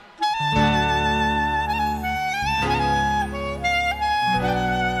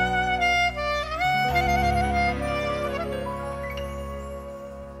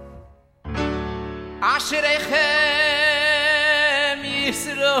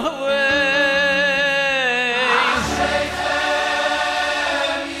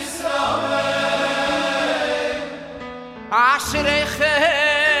Ashrechem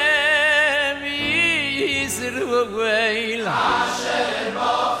Yisro Asher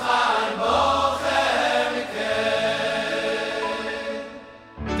Bochar Bochem Ke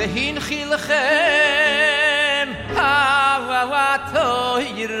Vehin Chilchem Hawatoiro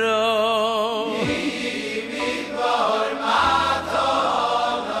Yimidbor Matono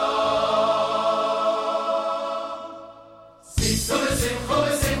Sisu Simchu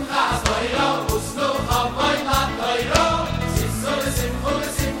Simchas Toiro Usnu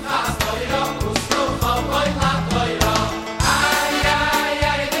Chavoy Matoiro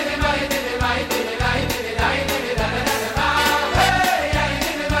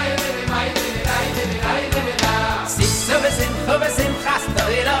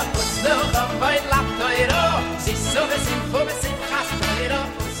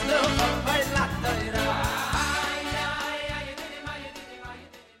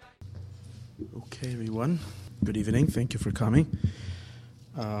Okay, everyone. Good evening. Thank you for coming.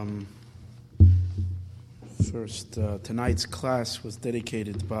 First, tonight's class was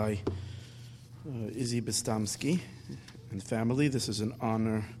dedicated by Izzy Bestamsky and family. This is in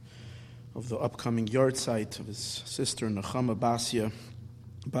honor of the upcoming yard site of his sister Nechama Basia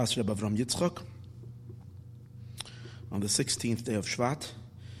Bavram Yitzchak on the 16th day of Shvat.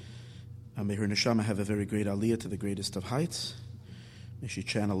 May her neshama have a very great aliyah to the greatest of heights. May she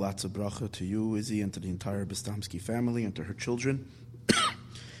channel lots of bracha to you, Izzy, and to the entire Bestamsky family, and to her children.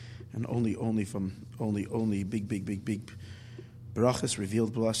 And only big brachas,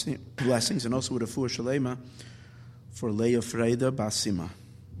 revealed blessings, and also with a refuah shalema for Leah Freida Basima.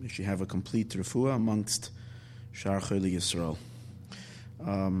 May she have a complete refuah amongst Shar Choli Yisrael.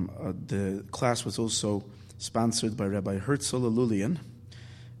 The class was also sponsored by Rabbi Herzl Alulian,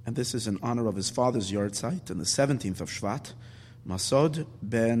 and this is in honor of his father's yard site on the 17th of Shvat, Masod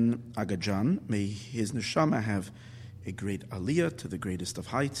ben Agajan. May his neshama have a great aliyah to the greatest of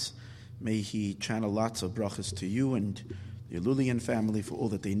heights. May he channel lots of brachas to you and the Alulian family for all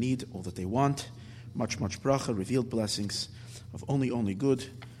that they need, all that they want. Much bracha, revealed blessings of only good,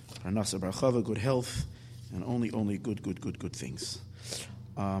 parnasa barachava, good health, and only good things.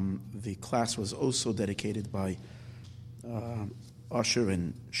 The class was also dedicated by Usher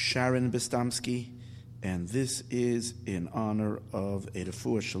and Sharon Bestamsky, and this is in honor of a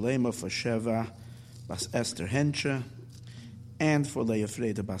refuah shalema for Sheva Bas Esther Hensha and for Leah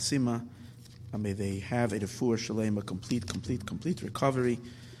Freida Basima. And may they have a refuah shalema, complete recovery,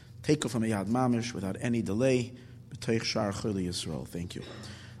 take off from Yad Mamish without any delay. B'toich Shar Choli Yisrael. Thank you.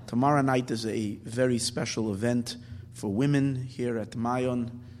 Tomorrow night is a very special event for women here at Mayon.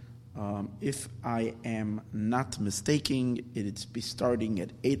 If I am not mistaken, it'll be starting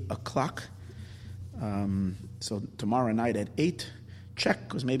at 8 o'clock. So tomorrow night at 8. Check,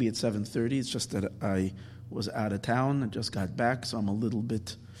 because maybe it's 7:30. It's just that I was out of town and just got back, so I'm a little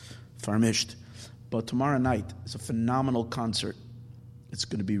bit famished. But tomorrow night is a phenomenal concert. It's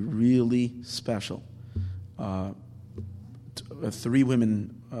going to be really special. 3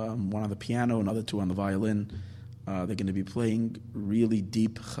 women, one on the piano, another 2 on the violin. They're going to be playing really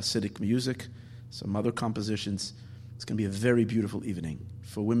deep Hasidic music, some other compositions. It's going to be a very beautiful evening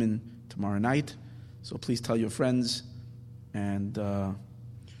for women tomorrow night. So please tell your friends and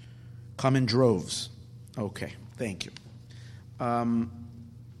come in droves. Okay, thank you.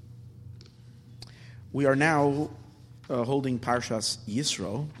 We are now holding Parshas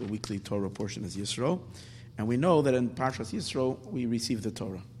Yisro. The weekly Torah portion is Yisro. And we know that in Parshas Yisro, we receive the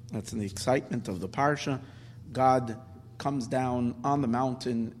Torah. That's in the excitement of the Parsha. God comes down on the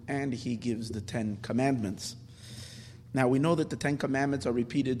mountain and he gives the 10 commandments. Now, we know that the 10 commandments are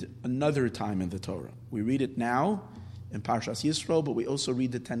repeated another time in the Torah. We read it now in Parshas Yisro, but we also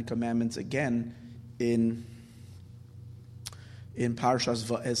read the 10 commandments again in Parshas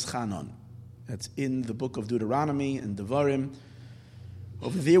Va'ezchanon. That's in the book of Deuteronomy and Devarim.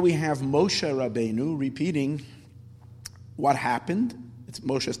 Over there we have Moshe Rabbeinu repeating what happened.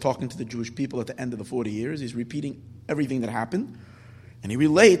 Moshe is talking to the Jewish people at the end of the 40 years. He's repeating everything that happened. And he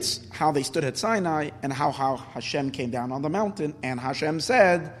relates how they stood at Sinai and how Hashem came down on the mountain. And Hashem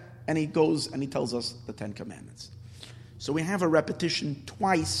said, and he goes and he tells us the 10 commandments. So we have a repetition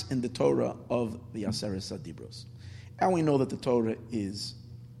twice in the Torah of the Aseres Adibros. And we know that the Torah is,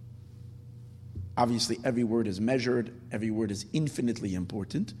 obviously every word is measured, every word is infinitely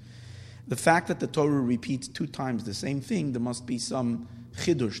important. The fact that the Torah repeats 2 times the same thing, there must be some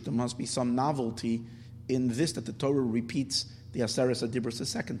chidush, there must be some novelty in this, that the Torah repeats the Aseres Adibros the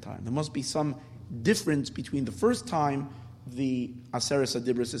second time. There must be some difference between the first time the Aseres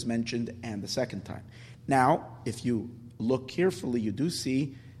Adibros is mentioned and the second time. Now, if you look carefully, you do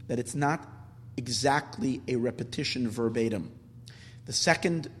see that it's not exactly a repetition verbatim. The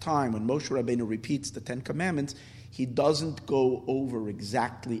second time when Moshe Rabbeinu repeats the Ten Commandments, he doesn't go over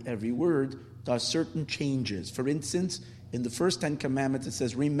exactly every word. There are certain changes. For instance, in the first 10 commandments, it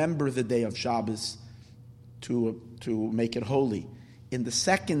says, remember the day of Shabbos to make it holy. In the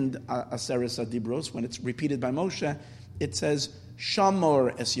second Aseres Adibros, when it's repeated by Moshe, it says,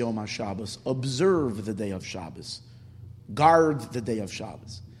 Shamor es Yom HaShabbos, observe the day of Shabbos, guard the day of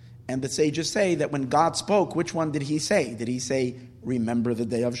Shabbos. And the sages say that when God spoke, which one did he say? Did he say, remember the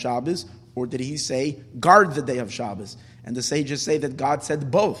day of Shabbos? Or did he say, guard the day of Shabbos? And the sages say that God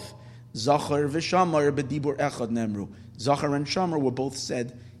said both. Zachar v'shamar b'dibur echad nemru. Zachar and Shamar were both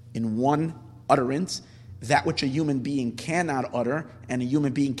said in one utterance. That which a human being cannot utter and a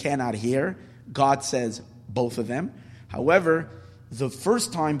human being cannot hear, God says both of them. However, the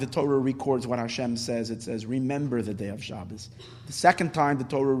first time the Torah records what Hashem says, it says, remember the day of Shabbos. The second time the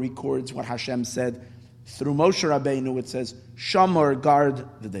Torah records what Hashem said, through Moshe Rabbeinu, it says, Shamar, guard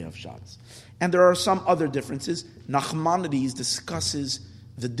the day of Shabbos. And there are some other differences. Nachmanides discusses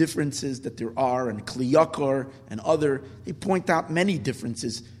the differences that there are, and Kli Yakar and other, they point out many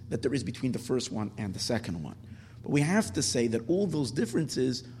differences that there is between the first one and the second one. But we have to say that all those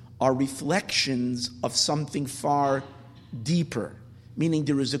differences are reflections of something far deeper, meaning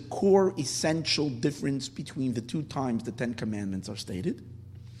there is a core essential difference between the two times the Ten Commandments are stated.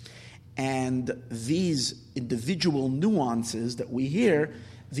 And these individual nuances that we hear,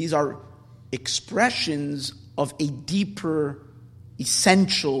 these are expressions of a deeper,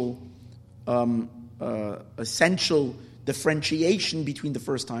 essential differentiation between the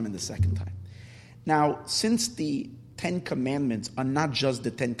first time and the second time. Now, since the Ten Commandments are not just the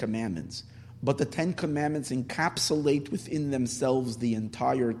Ten Commandments, but the Ten Commandments encapsulate within themselves the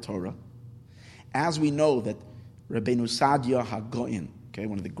entire Torah, as we know that Rabbeinu Sadia HaGoyin,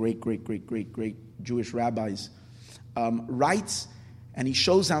 one of the great Jewish rabbis, writes, and he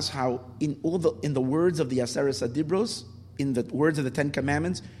shows us how in the words of the Aseres Adibros, in the words of the Ten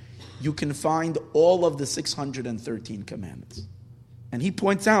Commandments, you can find all of the 613 commandments. And he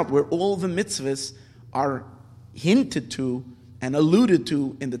points out where all the mitzvahs are hinted to and alluded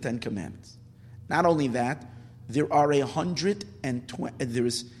to in the Ten Commandments. Not only that, there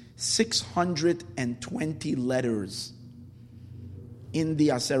is 620 letters in the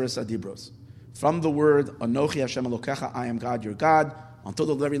Aseres Adibros. From the word, Anochi Hashem Elokecha, I am God, your God, until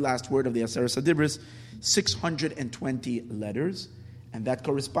the very last word of the Aseres Adibros, 620 letters, and that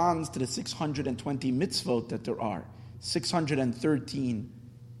corresponds to the 620 mitzvot that there are. 613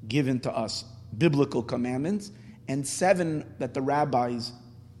 given to us, biblical commandments, and 7 that the rabbis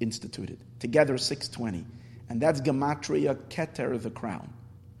instituted. Together, 620. And that's Gematria Keter, the crown.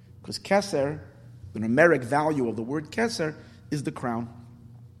 Because Keser, the numeric value of the word Keser, is the crown.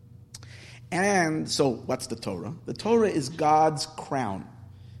 And so, what's the Torah? The Torah is God's crown.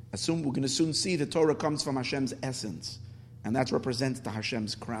 We're going to soon see the Torah comes from Hashem's essence, and that represents the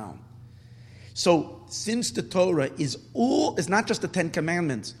Hashem's crown. So, since the Torah is not just the Ten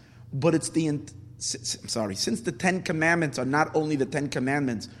Commandments, but it's since the Ten Commandments are not only the Ten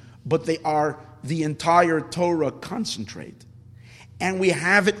Commandments, but they are the entire Torah concentrate, and we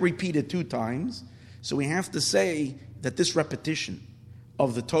have it repeated 2 times, so we have to say that this repetition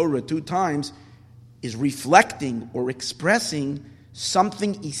of the Torah 2 times is reflecting or expressing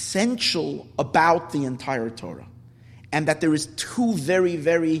something essential about the entire Torah. And that there is 2 very,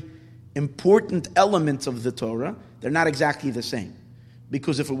 very important elements of the Torah. They're not exactly the same.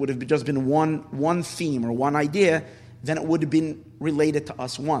 Because if it would have just been one theme or one idea, then it would have been related to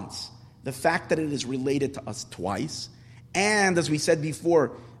us once. The fact that it is related to us twice, and as we said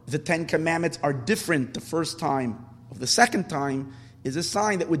before, the 10 Commandments are different the first time of the second time, is a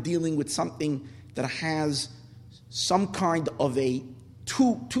sign that we're dealing with something that has some kind of a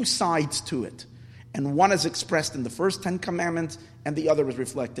two sides to it. And one is expressed in the first 10 Commandments, and the other is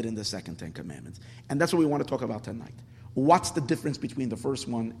reflected in the second 10 Commandments. And that's what we want to talk about tonight. What's the difference between the first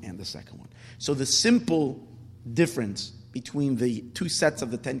one and the second one? So the simple difference between the 2 sets of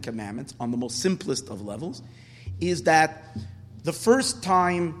the 10 Commandments, on the most simplest of levels, is that the first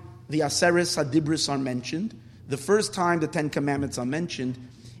time the Aseres Hadibros are mentioned, the first time the 10 Commandments are mentioned,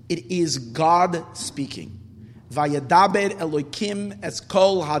 it is God speaking. Vayadaber Elokim es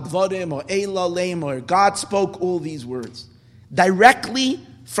kol hadvarim or Eila leim, or God spoke all these words directly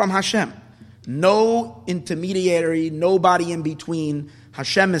from Hashem. No intermediary, nobody in between.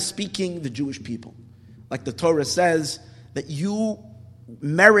 Hashem is speaking, the Jewish people. Like the Torah says, that you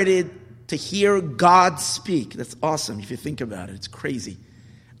merited to hear God speak. That's awesome if you think about it. It's crazy.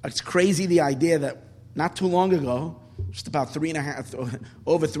 It's crazy the idea that not too long ago, just about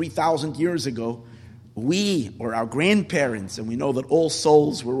over 3,000 years ago, we or our grandparents, and we know that all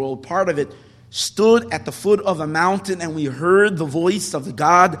souls were all part of it, stood at the foot of a mountain and we heard the voice of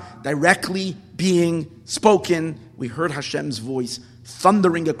God directly being spoken. We heard Hashem's voice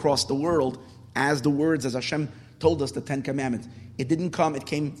thundering across the world as the words, as Hashem told us, the Ten Commandments. It didn't come, it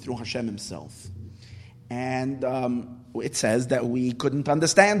came through Hashem himself. And it says that we couldn't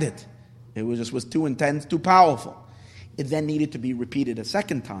understand it. It was too intense, too powerful. It then needed to be repeated a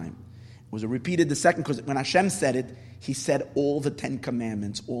second time. It was repeated the second, because when Hashem said it, he said all the 10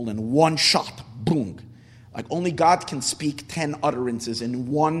 commandments all in one shot. Boom. Like only God can speak 10 utterances in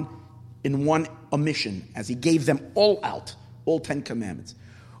one omission, as he gave them all out, all 10 commandments.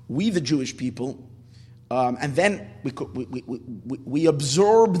 We, the Jewish people, and then we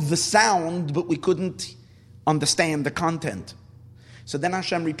absorbed the sound, but we couldn't understand the content. So then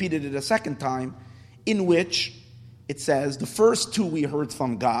Hashem repeated it a second time, in which it says the first 2 we heard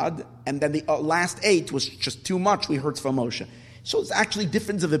from God, and then the last 8 was just too much we heard from Moshe. So it's actually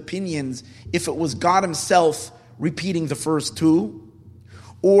difference of opinions if it was God himself repeating the first 2,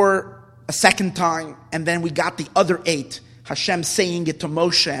 or a second time, and then we got the other 8, Hashem saying it to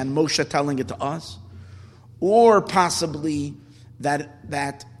Moshe and Moshe telling it to us, or possibly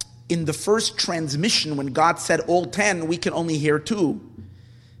that in the first transmission, when God said all 10, we can only hear 2.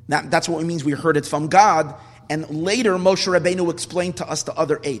 That's what it means we heard it from God. And later, Moshe Rabbeinu explained to us the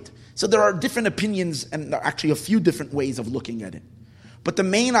other 8. So there are different opinions, and there are actually a few different ways of looking at it. But the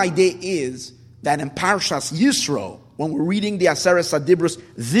main idea is that in Parshas Yisro, when we're reading the Aseres HaDibros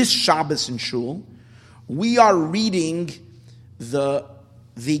this Shabbos in Shul, we are reading the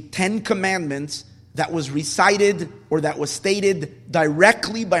 10 commandments that was recited or that was stated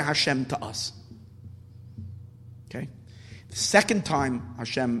directly by Hashem to us. Okay? The second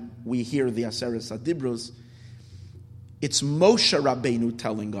time we hear the Aseres HaDibros, it's Moshe Rabbeinu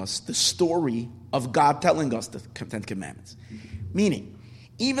telling us the story of God telling us the 10 commandments. Meaning,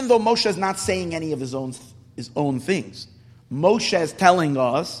 even though Moshe is not saying any of his own things, Moshe is telling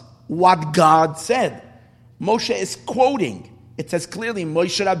us what God said. Moshe is quoting. It says clearly,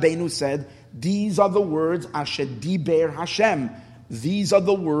 Moshe Rabbeinu said, these are the words Asher Diber Hashem. These are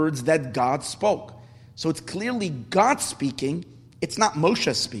the words that God spoke. So it's clearly God speaking. It's not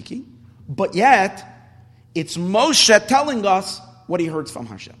Moshe speaking. But yet, it's Moshe telling us what he heard from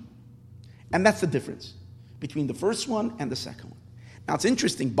Hashem. And that's the difference between the first one and the second one. Now it's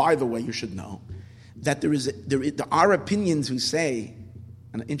interesting, by the way, you should know, that there are opinions who say,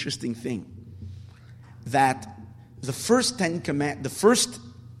 an interesting thing, that the first 10 commandments,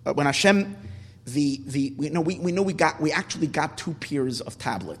 when Hashem, we actually got 2 pairs of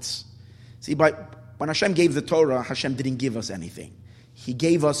tablets. See, when Hashem gave the Torah, Hashem didn't give us anything.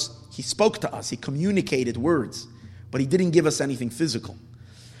 He spoke to us, he communicated words, but he didn't give us anything physical.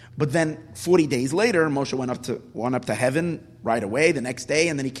 But then 40 days later, Moshe went up to heaven right away, the next day,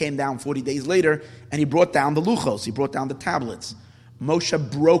 and then he came down 40 days later, and he brought down the luchos, he brought down the tablets.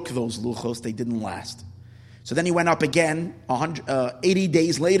 Moshe broke those luchos, they didn't last. So then he went up again, 80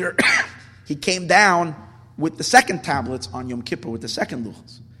 days later, he came down with the second tablets on Yom Kippur, with the second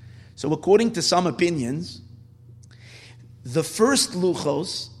luchos. So according to some opinions, the first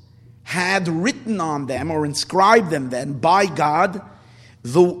luchos had written on them or inscribed them then by God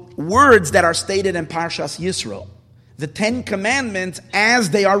the words that are stated in Parshas Yisro, the 10 commandments as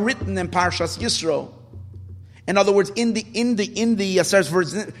they are written in Parshas Yisro. In other words, in the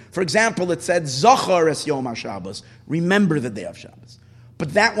for example, it said Zochar es Yom HaShabbos, remember the day of Shabbos.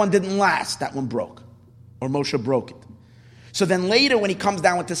 But that one didn't last; that one broke, or Moshe broke it. So then later, when he comes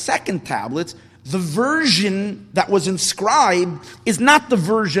down with the second tablets, the version that was inscribed is not the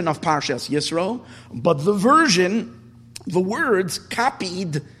version of Parshas Yisro, but the words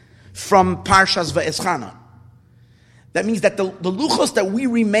copied from Parshas Va'eschana. That means that the luchos that we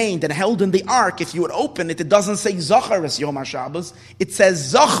remained and held in the ark, if you would open it, it doesn't say Zachar es Yom HaShabbos. It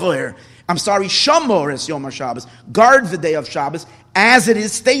says Shamor es Yom HaShabbos. Guard the day of Shabbos, as it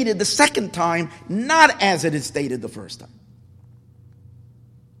is stated the second time, not as it is stated the first time.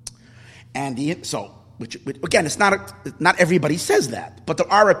 And which again, it's not everybody says that, but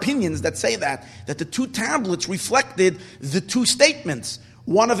there are opinions that say that the 2 tablets reflected the 2 statements.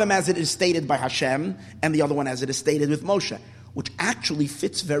 One of them as it is stated by Hashem, and the other one as it is stated with Moshe, which actually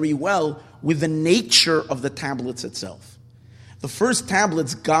fits very well with the nature of the tablets itself. The first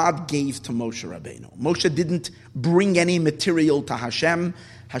tablets God gave to Moshe Rabbeinu. Moshe didn't bring any material to Hashem.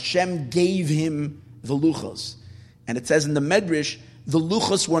 Hashem gave him the luchos. And it says in the Medrash the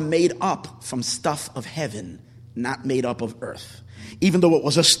luchos were made up from stuff of heaven, not made up of earth. Even though it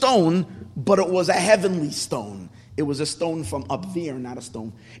was a stone, but it was a heavenly stone. It was a stone from up there, not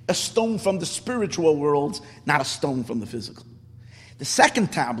a stone from the spiritual worlds, not a stone from the physical. The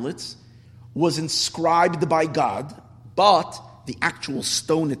second tablets was inscribed by God, but the actual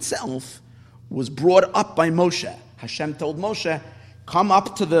stone itself was brought up by Moshe. Hashem told Moshe, come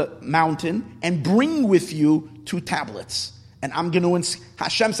up to the mountain and bring with you 2 tablets. And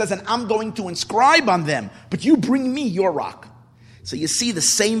Hashem says, and I'm going to inscribe on them, but you bring me your rock. So you see the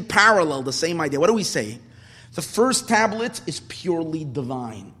same parallel, the same idea. What are we saying? The first tablet is purely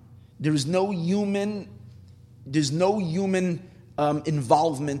divine. There's no human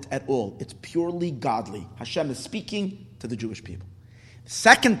involvement at all. It's purely godly. Hashem is speaking to the Jewish people.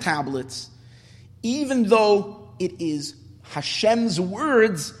 Second tablets, even though it is Hashem's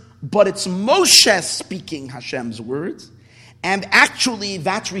words, but it's Moshe speaking Hashem's words, and actually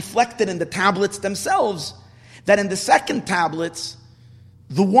that's reflected in the tablets themselves, that in the second tablets,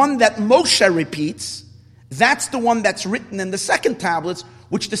 the one that Moshe repeats, that's the one that's written in the second tablets,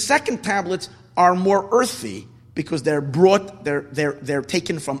 which the second tablets are more earthy, because they're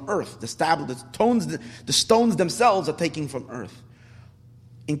taken from earth. The stones themselves are taken from earth.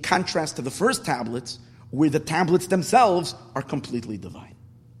 In contrast to the first tablets, where the tablets themselves are completely divine.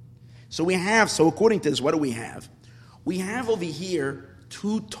 So according to this, what do we have? We have over here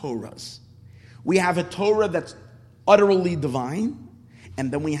 2 Torahs. We have a Torah that's utterly divine,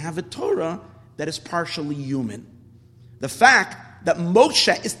 and then we have a Torah that is partially human. The fact that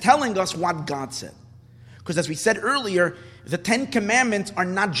Moshe is telling us what God said. Because as we said earlier, the 10 Commandments are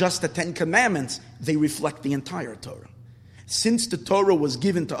not just the 10 Commandments, they reflect the entire Torah. Since the Torah was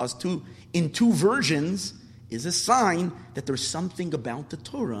given to us in 2 versions, is a sign that there's something about the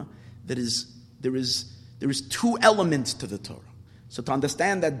Torah that there is 2 elements to the Torah. So to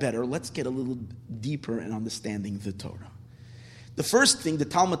understand that better, let's get a little deeper in understanding the Torah. The first thing the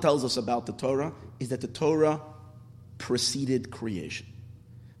Talmud tells us about the Torah is that the Torah preceded creation.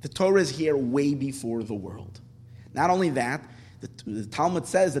 The Torah is here way before the world. Not only that, the Talmud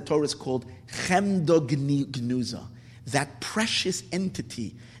says the Torah is called Chemdo Gnuza, that precious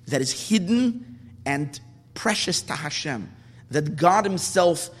entity that is hidden and precious to Hashem, that God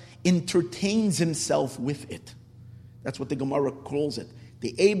himself entertains himself with it. That's what the Gemara calls it.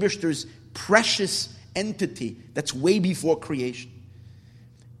 The Eibishter's precious entity that's way before creation.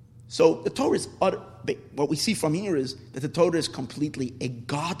 So the Torah is what we see from here is that the Torah is completely a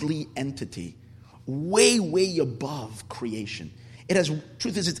godly entity, way, way above creation.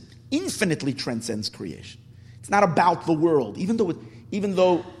 Truth is, it infinitely transcends creation. It's not about the world, even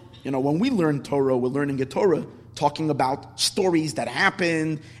though when we learn Torah, we're learning a Torah talking about stories that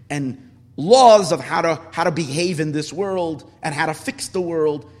happened and laws of how to behave in this world and how to fix the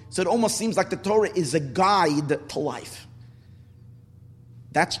world. So it almost seems like the Torah is a guide to life.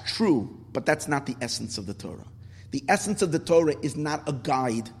 That's true, but that's not the essence of the Torah. The essence of the Torah is not a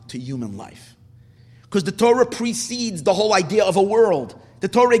guide to human life. Because the Torah precedes the whole idea of a world. The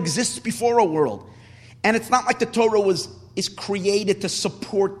Torah exists before a world. And it's not like the Torah is created to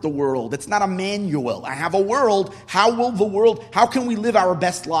support the world. It's not a manual. I have a world. How can we live our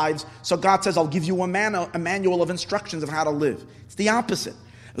best lives? So God says, I'll give you a manual of instructions of how to live. It's the opposite.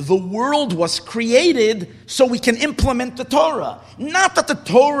 The world was created so we can implement the Torah. Not that the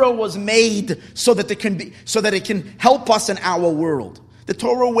Torah was made so that it can help us in our world. The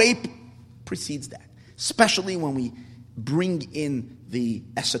Torah way precedes that. Especially when we bring in the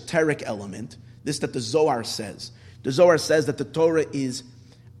esoteric element, this that the Zohar says. The Zohar says that the Torah is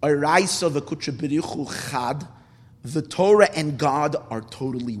Araisa v'kutsha b'richu chad. The Torah and God are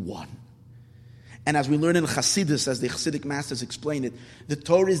totally one. And as we learn in Chassidus, as the Chassidic masters explain it, the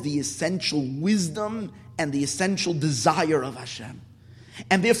Torah is the essential wisdom and the essential desire of Hashem.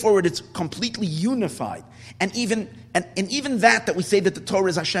 And therefore it is completely unified. And even that we say that the Torah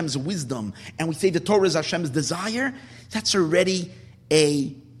is Hashem's wisdom and we say the Torah is Hashem's desire, that's already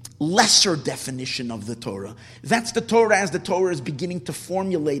a lesser definition of the Torah. That's the Torah as the Torah is beginning to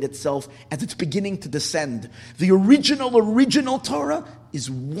formulate itself, as it's beginning to descend. The original Torah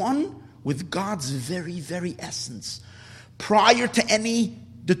is one with God's very, very essence. Prior to any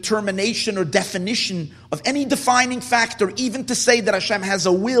determination or definition of any defining factor, even to say that Hashem has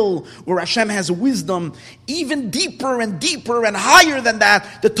a will or Hashem has a wisdom, even deeper and deeper and higher than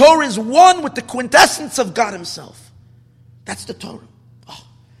that, the Torah is one with the quintessence of God himself. That's the Torah.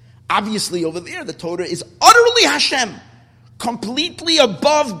 Obviously over there, the Torah is utterly Hashem, completely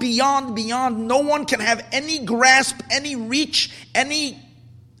above, beyond. No one can have any grasp, any reach, any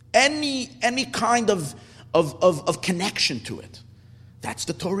kind of connection to it. That's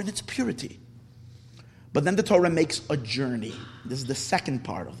the Torah in its purity. But then the Torah makes a journey. This is the second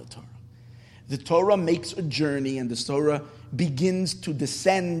part of the Torah. The Torah makes a journey, and the Torah begins to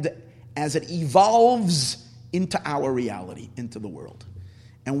descend as it evolves into our reality, into the world.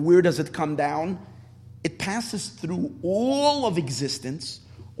 And where does it come down? It passes through all of existence,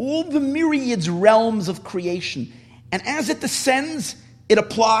 all the myriads realms of creation. And as it descends, it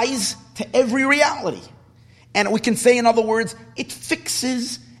applies to every reality. And we can say, in other words, it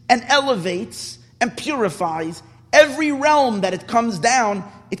fixes and elevates and purifies every realm that it comes down.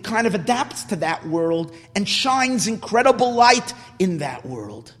 It kind of adapts to that world and shines incredible light in that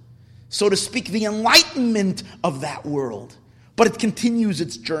world. So to speak, the enlightenment of that world. But it continues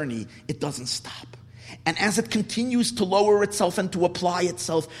its journey. It doesn't stop. And as it continues to lower itself and to apply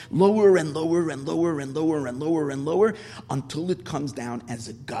itself lower and lower and lower and lower and lower and lower, until it comes down as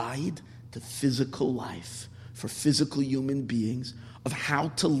a guide to physical life for physical human beings, of how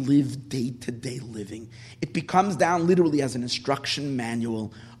to live day-to-day living. It becomes down literally as an instruction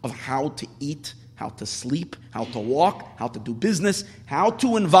manual of how to eat, how to sleep, how to walk, how to do business, how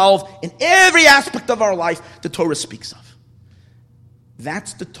to involve in every aspect of our life the Torah speaks of.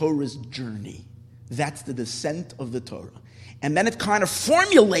 That's the Torah's journey. That's the descent of the Torah. And then it kind of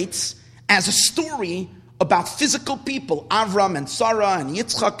formulates as a story about physical people, Avram and Sarah and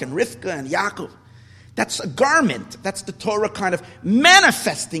Yitzchak and Rivka and Yaakov. That's a garment. That's the Torah kind of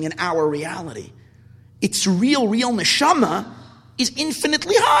manifesting in our reality. Its real neshama is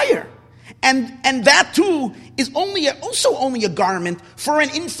infinitely higher. And that too is also only a garment for an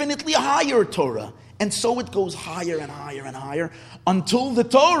infinitely higher Torah. And so it goes higher and higher and higher until the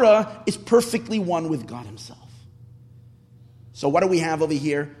Torah is perfectly one with God himself. So what do we have over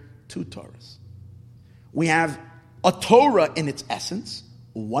here? Two Torahs. We have a Torah in its essence,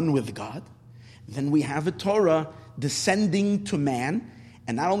 one with God. Then we have a Torah descending to man.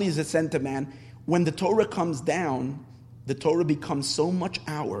 And not only is it sent to man, when the Torah comes down, the Torah becomes so much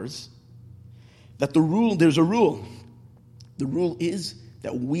ours that there's a rule. The rule is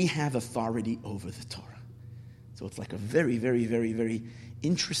that we have authority over the Torah. So it's like a very, very, very, very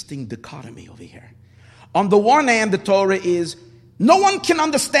interesting dichotomy over here. On the one hand, the Torah is, no one can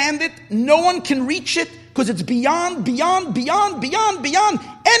understand it, no one can reach it, because it's beyond any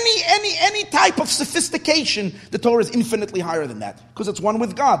type of sophistication. The Torah is infinitely higher than that, because it's one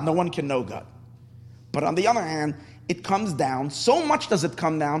with God. No one can know God. But on the other hand, it comes down, so much does it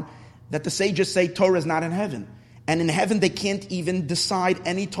come down, that the sages say Torah is not in heaven. And in heaven, they can't even decide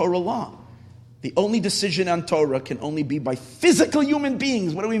any Torah law. The only decision on Torah can only be by physical human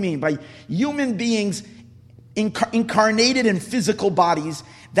beings. What do we mean? By human beings incarnated in physical bodies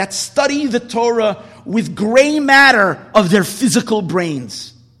that study the Torah with gray matter of their physical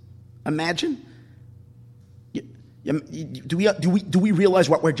brains. Imagine. Do we realize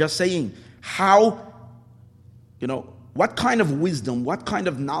what we're just saying? How, what kind of wisdom, what kind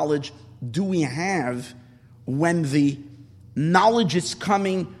of knowledge do we have when the knowledge is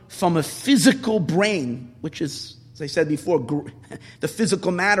coming from a physical brain, which is, as I said before, the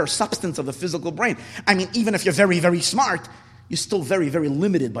physical matter, substance of the physical brain. I mean, even if you're very, very smart, you're still very, very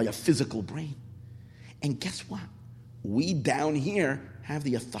limited by a physical brain. And guess what? We down here have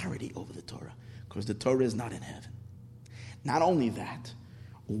the authority over the Torah, because the Torah is not in heaven. Not only that,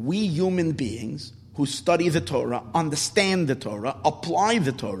 we human beings who study the Torah, understand the Torah, apply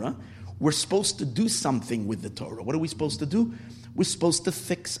the Torah, we're supposed to do something with the Torah. What are we supposed to do? We're supposed to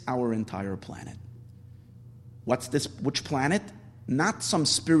fix our entire planet. What's this? Which planet? Not some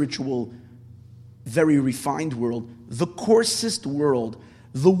spiritual, very refined world. The coarsest world.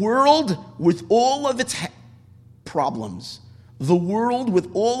 The world with all of its problems. The world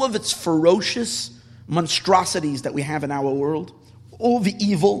with all of its ferocious monstrosities that we have in our world. All the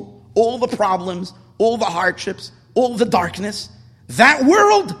evil, all the problems, all the hardships, all the darkness. That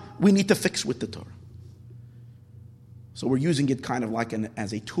world we need to fix with the Torah. So we're using it kind of like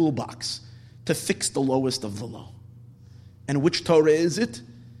as a toolbox to fix the lowest of the low. And which Torah is it?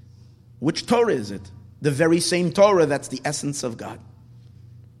 Which Torah is it? The very same Torah that's the essence of God.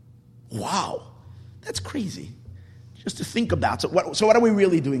 Wow, that's crazy. Just to think about. So what are we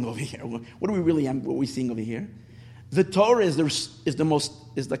really doing over here? What are we seeing over here? The Torah is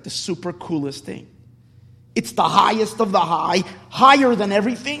like the super coolest thing. It's the highest of the high, higher than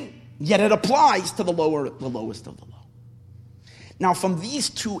everything, yet it applies to the lowest of the low. Now, from these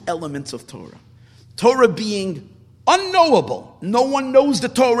two elements of Torah being unknowable, no one knows the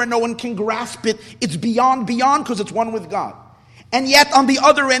Torah, no one can grasp it, it's beyond because it's one with God. And yet, on the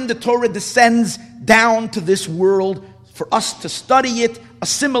other end, the Torah descends down to this world for us to study it,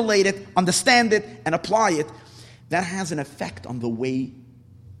 assimilate it, understand it, and apply it. that has an effect on the way,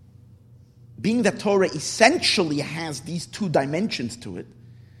 being that Torah essentially has these two dimensions to it,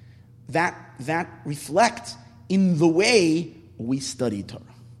 that reflects in the way we study Torah.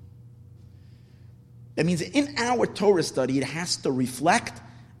 That means in our Torah study, it has to reflect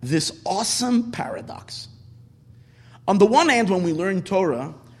this awesome paradox. On the one hand, when we learn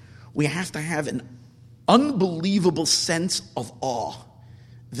Torah, we have to have an unbelievable sense of awe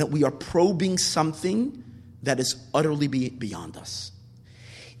that we are probing something that is utterly beyond us.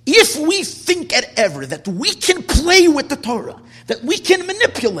 If we think at ever that we can play with the Torah, that we can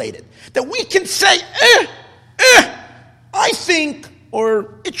manipulate it, that we can say, I think,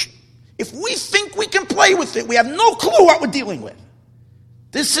 if we think we can play with it, we have no clue what we're dealing with.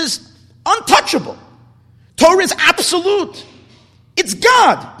 This is untouchable. Torah is absolute. It's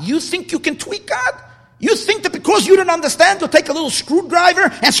God. You think you can tweak God? You think that because you don't understand, you'll take a little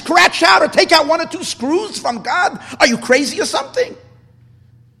screwdriver and scratch out or take out one or two screws from God? Are you crazy or something?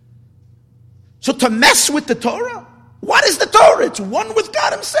 So to mess with the Torah? What is the Torah? It's one with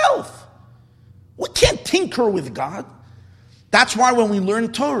God himself. We can't tinker with God. That's why when we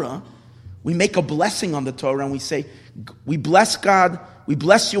learn Torah, we make a blessing on the Torah and we say, we bless God, we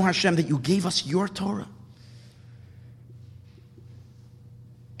bless you, Hashem, that you gave us your Torah.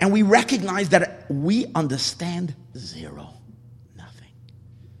 And we recognize that we understand zero, nothing.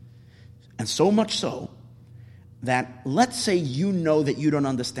 And so much so that let's say you know that you don't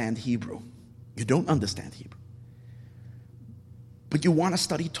understand Hebrew. You don't understand Hebrew. But you want to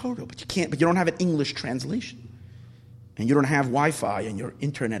study Torah, but you can't, but you don't have an English translation. And you don't have Wi-Fi and your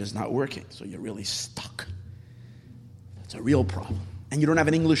internet is not working, so you're really stuck. That's a real problem. And you don't have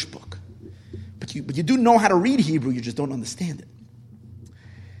an English book. But you do know how to read Hebrew, you just don't understand it.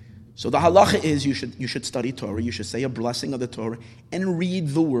 So the halacha is you should study Torah, you should say a blessing of the Torah, and read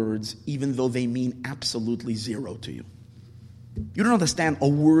the words even though they mean absolutely zero to you. You don't understand a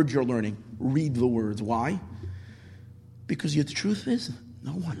word you're learning. Read the words. Why? Because the truth is,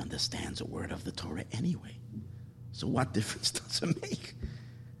 no one understands a word of the Torah anyway. So what difference does it make?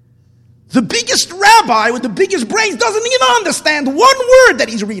 The biggest rabbi with the biggest brains doesn't even understand one word that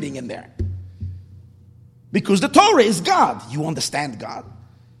he's reading in there. Because the Torah is God. You understand God.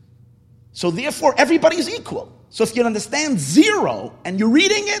 So therefore, everybody's equal. So if you understand zero and you're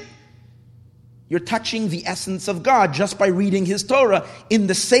reading it, you're touching the essence of God just by reading his Torah. In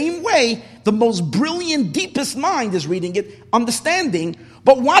the same way, the most brilliant, deepest mind is reading it, understanding.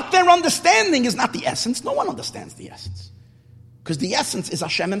 But what they're understanding is not the essence. No one understands the essence. Because the essence is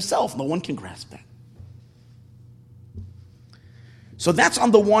Hashem himself. No one can grasp that. So that's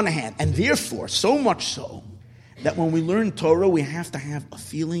on the one hand. And therefore, so much so, that when we learn Torah, we have to have a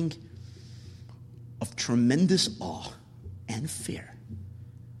feeling of tremendous awe and fear.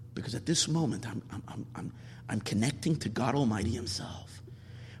 Because at this moment, I'm connecting to God Almighty himself.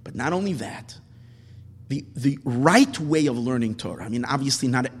 But not only that, the right way of learning Torah, I mean, obviously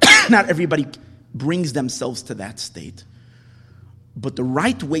not everybody brings themselves to that state. But the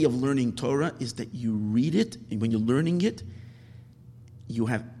right way of learning Torah is that you read it, and when you're learning it, you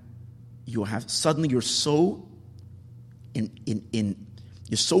have suddenly you're so you're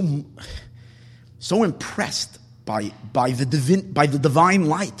so impressed by the divine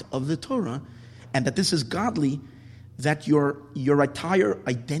light of the Torah, and that this is godly, that your entire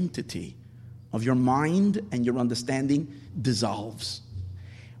identity of your mind and your understanding dissolves.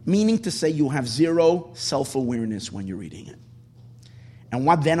 Meaning to say you have zero self-awareness when you're reading it. And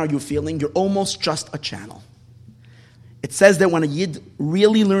what then are you feeling? You're almost just a channel. It says that when a Yid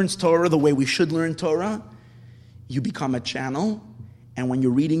really learns Torah the way we should learn Torah, you become a channel, and when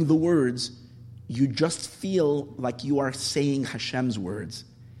you're reading the words, you just feel like you are saying Hashem's words.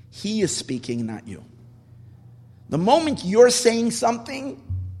 He is speaking, not you. The moment you're saying something,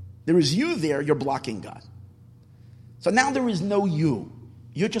 there is you there, you're blocking God. So now there is no you.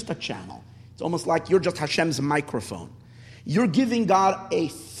 You're just a channel. It's almost like you're just Hashem's microphone. You're giving God a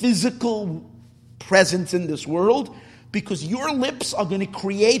physical presence in this world because your lips are going to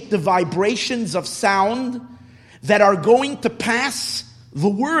create the vibrations of sound that are going to pass the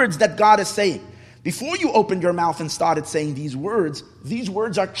words that God is saying. Before you opened your mouth and started saying these words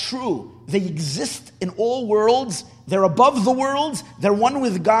are true. They exist in all worlds. They're above the worlds. They're one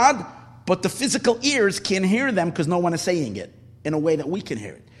with God. But the physical ears can't hear them because no one is saying it in a way that we can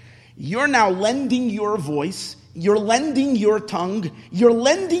hear it. You're now lending your voice. You're lending your tongue. You're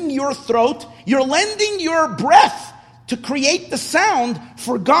lending your throat. You're lending your breath to create the sound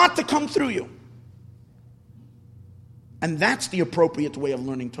for God to come through you. And that's the appropriate way of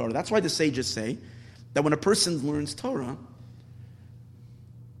learning Torah. That's why the sages say that when a person learns Torah,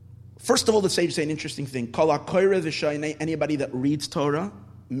 First of all, the sage say an interesting thing. Anybody that reads Torah,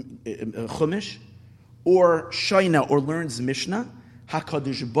 Chumash, or Shaina, or learns Mishnah,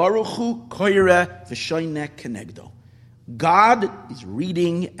 HaKadosh Baruch Hu koire v'shoine kenegdo. God is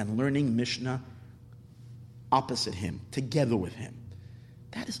reading and learning Mishnah opposite him, together with him.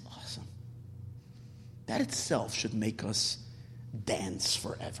 That is awesome. That itself should make us dance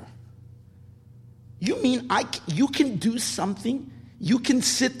forever. You mean you can do something? You can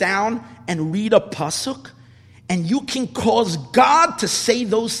sit down and read a pasuk, and you can cause God to say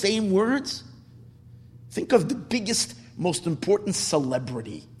those same words? Think of the biggest, most important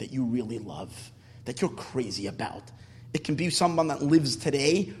celebrity that you really love, that you're crazy about. It can be someone that lives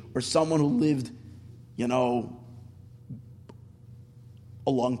today or someone who lived, a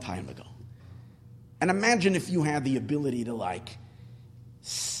long time ago. And imagine if you had the ability to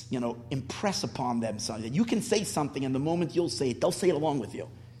impress upon them something. You can say something, and the moment you'll say it, they'll say it along with you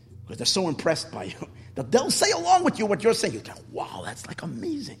because they're so impressed by you that they'll say along with you what you're saying. You go, wow, that's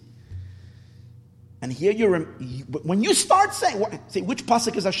amazing. And here when you start saying, say, which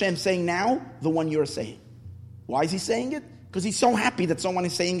pasuk is Hashem saying now? The one you're saying. Why is he saying it? Because he's so happy that someone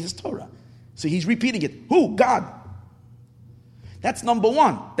is saying his Torah. So he's repeating it. Who? God. That's number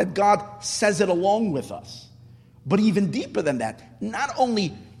one, that God says it along with us. But even deeper than that, not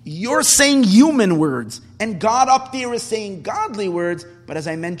only you're saying human words, and God up there is saying godly words, but as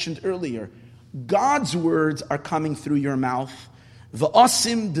I mentioned earlier, God's words are coming through your mouth.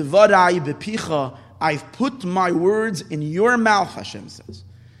 V'asim devarai bepicha, I've put my words in your mouth, Hashem says.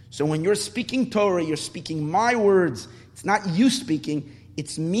 So when you're speaking Torah, you're speaking my words. It's not you speaking,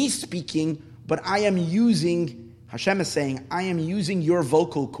 it's me speaking, but Hashem is saying, I am using your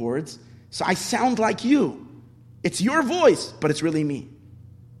vocal cords, so I sound like you. It's your voice, but it's really me.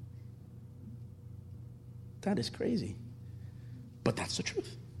 That is crazy. But that's the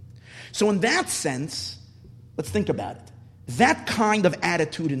truth. So in that sense, let's think about it. That kind of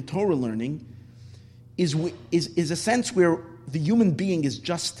attitude in Torah learning is a sense where the human being is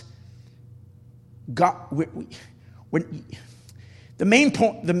just God. The main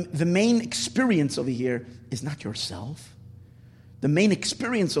point, the main experience over here is not yourself. The main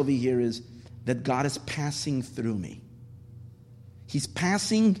experience over here is that God is passing through me. He's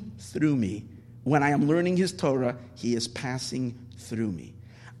passing through me. When I am learning His Torah, He is passing through me.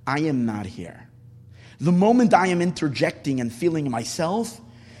 I am not here. The moment I am interjecting and feeling myself,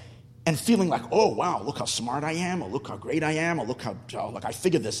 and feeling like, oh wow, look how smart I am, or look how great I am, or look how I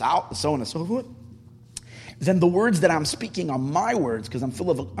figured this out, and so on and so forth, then the words that I'm speaking are my words because I'm full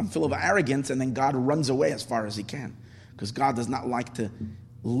of arrogance, and then God runs away as far as He can because God does not like to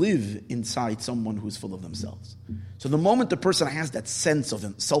live inside someone who's full of themselves. So the moment the person has that sense of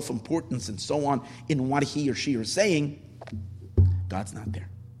self-importance and so on in what he or she is saying, God's not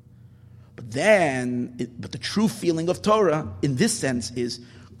there. But the true feeling of Torah in this sense is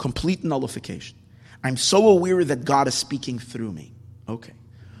complete nullification. I'm so aware that God is speaking through me. Okay.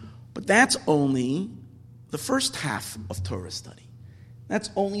 But that's only the first half of Torah study. That's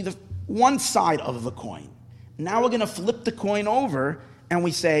only the one side of the coin. Now we're going to flip the coin over and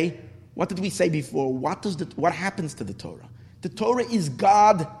we say, what did we say before? What happens to the Torah? The Torah is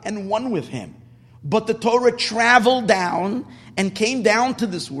God and one with Him. But the Torah traveled down and came down to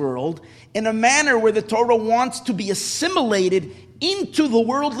this world in a manner where the Torah wants to be assimilated into the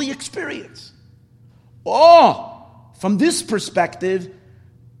worldly experience. From this perspective,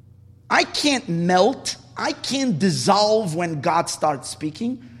 I can't melt, I can't dissolve when God starts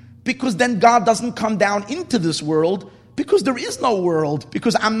speaking, because then God doesn't come down into this world, because there is no world,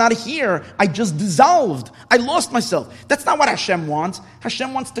 because I'm not here, I just dissolved, I lost myself. That's not what Hashem wants.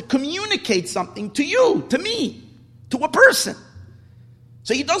 Hashem wants to communicate something to you, to me, to a person.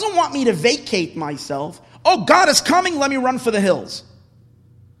 So He doesn't want me to vacate myself. Oh, God is coming, let me run for the hills.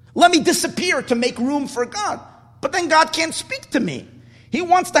 Let me disappear to make room for God. But then God can't speak to me. He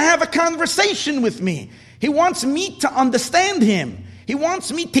wants to have a conversation with me. He wants me to understand Him. He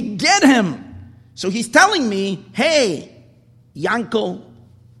wants me to get Him. So He's telling me, hey, Yankel,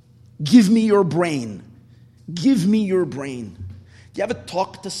 give me your brain. Give me your brain. Do you ever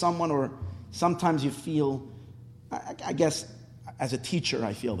talk to someone, or sometimes you feel, I guess as a teacher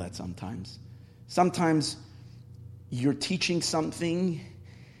I feel that sometimes. Sometimes you're teaching something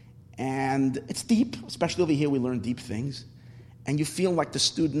and it's deep, especially over here we learn deep things, and you feel like the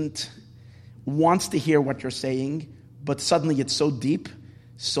student wants to hear what you're saying, but suddenly it's so deep,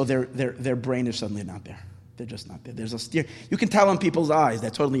 so their brain is suddenly not there. They're just not there. There's a steer. You can tell in people's eyes they're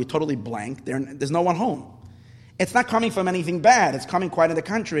totally blank. There's no one home. It's not coming from anything bad. It's coming quite in the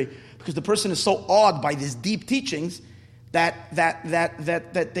contrary, because the person is so awed by these deep teachings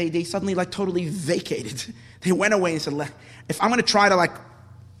that they suddenly like totally vacated. They went away and said, if I'm going to try to like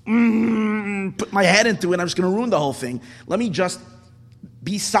put my head into it, I'm just going to ruin the whole thing. Let me just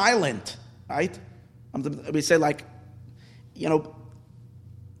be silent, right? We say like,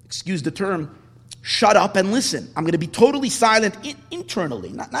 excuse the term, shut up and listen. I'm going to be totally silent internally,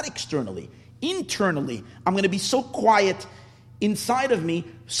 not externally. Internally, I'm going to be so quiet inside of me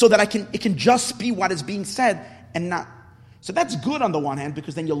so that it can just be what is being said and not. So that's good on the one hand,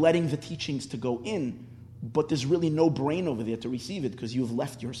 because then you're letting the teachings to go in, but there's really no brain over there to receive it because you've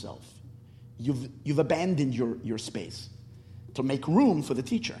left yourself. You've abandoned your space to make room for the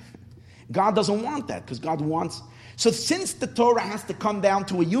teacher. God doesn't want that, because God wants. So since the Torah has to come down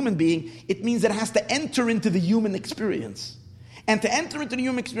to a human being, it means it has to enter into the human experience. And to enter into the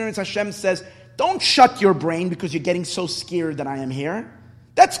human experience, Hashem says, don't shut your brain because you're getting so scared that I am here.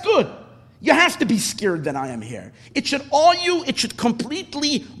 That's good. You have to be scared that I am here. It should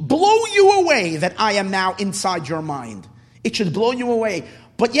completely blow you away that I am now inside your mind. It should blow you away.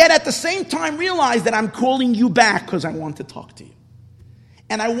 But yet at the same time realize that I'm calling you back because I want to talk to you.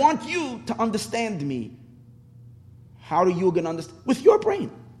 And I want you to understand me. How are you going to understand? With your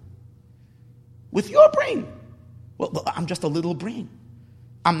brain. With your brain. Well, I'm just a little brain.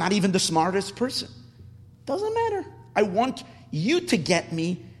 I'm not even the smartest person. Doesn't matter. I want you to get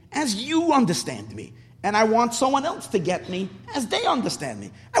me as you understand me. And I want someone else to get me as they understand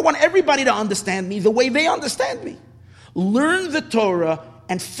me. I want everybody to understand me the way they understand me. Learn the Torah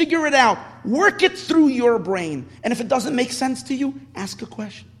and figure it out. Work it through your brain. And if it doesn't make sense to you, ask a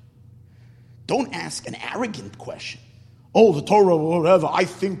question. Don't ask an arrogant question. Oh, the Torah, whatever, I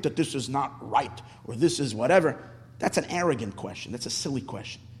think that this is not right, or this is whatever. That's an arrogant question. That's a silly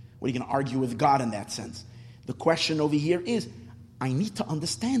question. What are you going to argue with God in that sense? The question over here is, I need to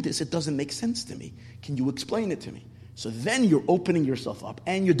understand this. It doesn't make sense to me. Can you explain it to me? So then you're opening yourself up,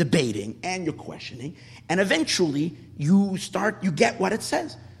 and you're debating, and you're questioning, and eventually you get what it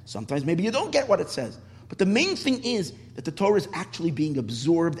says. Sometimes maybe you don't get what it says. But the main thing is that the Torah is actually being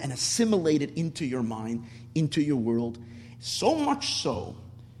absorbed and assimilated into your mind, into your world. So much so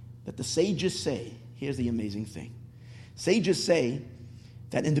that the sages say, here's the amazing thing. Sages say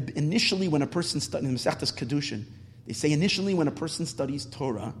that initially when a person studies, in Masechtas Kedushin, they say initially when a person studies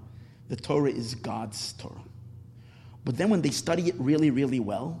Torah, the Torah is God's Torah. But then when they study it really, really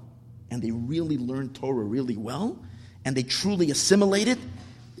well, and they really learn Torah really well, and they truly assimilate it,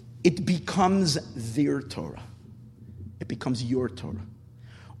 it becomes their Torah. It becomes your Torah.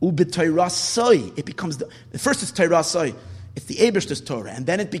 Ub'Torasai, it becomes first it's Torasai, it's the Eibishter's Torah, and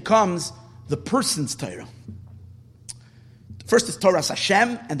then it becomes the person's Torah. First it's Torah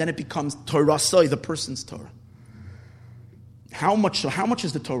Hashem, and then it becomes Torasai, the person's Torah. How much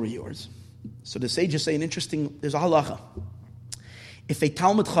is the Torah yours? So the sages say there's a halacha. If a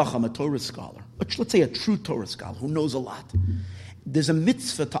Talmud Chacham, a Torah scholar, let's say a true Torah scholar who knows a lot, there's a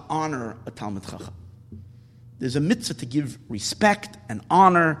mitzvah to honor a Talmud Chacham. There's a mitzvah to give respect and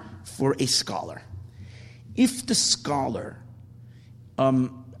honor for a scholar. If the scholar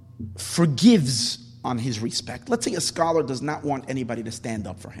forgives on his respect, let's say a scholar does not want anybody to stand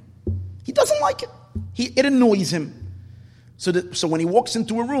up for him. He doesn't like it. It annoys him. So when he walks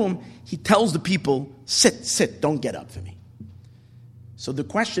into a room, he tells the people, sit, don't get up for me. So the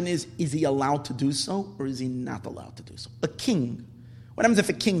question is he allowed to do so, or is he not allowed to do so? A king, what happens if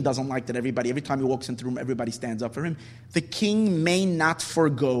a king doesn't like that every time he walks into the room, everybody stands up for him? The king may not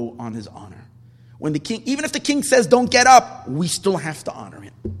forgo on his honor. Even if the king says, don't get up, we still have to honor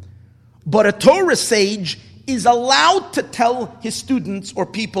him. But a Torah sage is allowed to tell his students or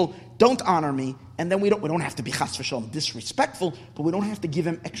people, don't honor me, and then we don't have to be chas v'shalom disrespectful, but we don't have to give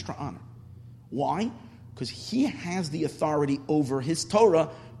him extra honor. Why? Because he has the authority over his Torah,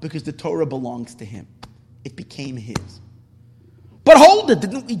 because the Torah belongs to him. It became his. But hold it,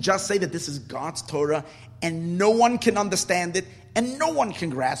 didn't we just say that this is God's Torah, and no one can understand it, and no one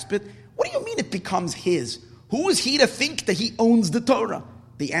can grasp it? What do you mean it becomes his? Who is he to think that he owns the Torah?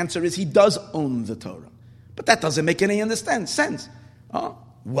 The answer is he does own the Torah. But that doesn't make any sense.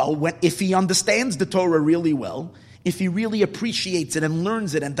 If he understands the Torah really well, if he really appreciates it and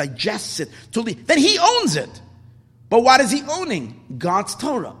learns it and digests it, then he owns it. But what is he owning? God's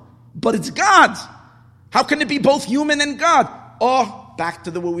Torah. But it's God's. How can it be both human and God? Back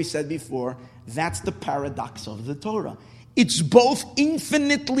to what we said before, that's the paradox of the Torah. It's both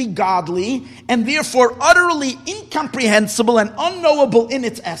infinitely godly and therefore utterly incomprehensible and unknowable in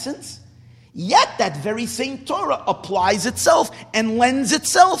its essence. Yet that very same Torah applies itself and lends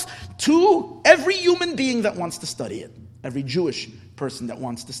itself to every human being that wants to study it. Every Jewish person that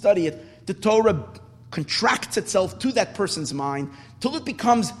wants to study it. The Torah contracts itself to that person's mind till it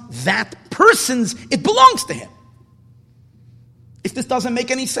becomes that person's, it belongs to him. If this doesn't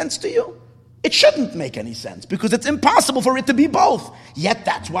make any sense to you, it shouldn't make any sense because it's impossible for it to be both. Yet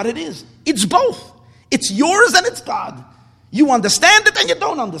that's what it is. It's both. It's yours and it's God. You understand it and you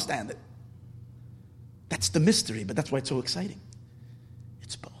don't understand it. That's the mystery, but that's why it's so exciting.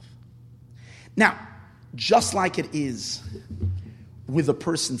 It's both. Now, just like it is with a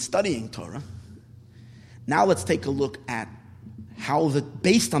person studying Torah, now let's take a look at how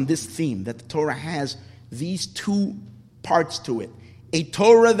based on this theme, that the Torah has these two parts to it. A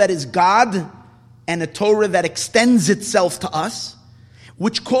Torah that is God and a Torah that extends itself to us,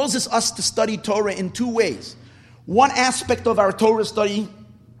 which causes us to study Torah in two ways. One aspect of our Torah study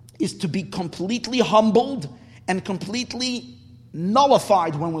is to be completely humbled and completely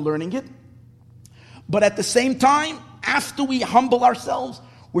nullified when we're learning it. But at the same time, after we humble ourselves,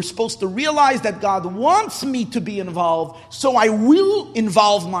 we're supposed to realize that God wants me to be involved, so I will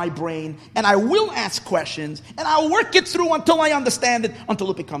involve my brain, and I will ask questions, and I'll work it through until I understand it, until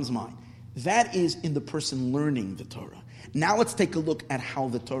it becomes mine. That is in the person learning the Torah. Now let's take a look at how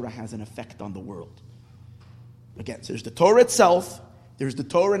the Torah has an effect on the world. Again, so there's the Torah itself, there's the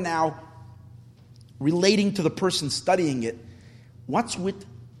Torah now relating to the person studying it. What's with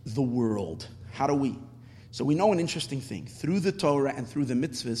the world? How do we? So we know an interesting thing. Through the Torah and through the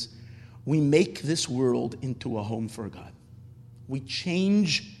mitzvahs, we make this world into a home for God. We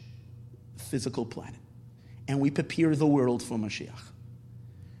change the physical planet. And we prepare the world for Mashiach.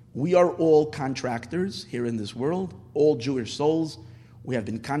 We are all contractors here in this world, all Jewish souls. We have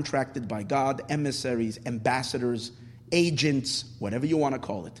been contracted by God, emissaries, ambassadors, agents, whatever you want to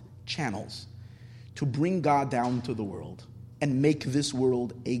call it, channels, to bring God down to the world and make this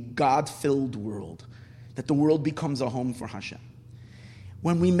world a God-filled world, that the world becomes a home for Hashem.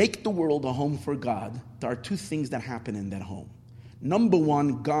 When we make the world a home for God, there are two things that happen in that home. Number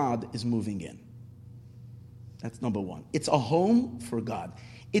one, God is moving in. That's number one. It's a home for God.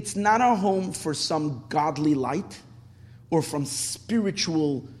 It's not a home for some godly light or from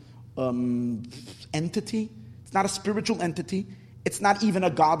spiritual entity. It's not a spiritual entity. It's not even a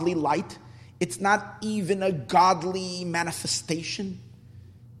godly light. It's not even a godly manifestation.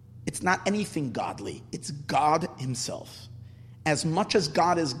 It's not anything godly. It's God himself. As much as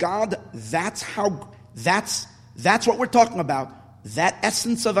God is God, that's what we're talking about. That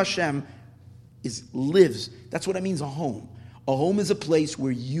essence of Hashem lives. That's what it means, a home. A home is a place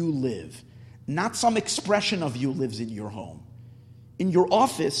where you live. Not some expression of you lives in your home. In your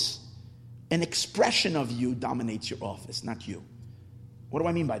office, an expression of you dominates your office, not you. What do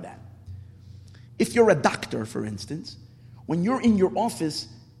I mean by that? If you're a doctor, for instance, when you're in your office,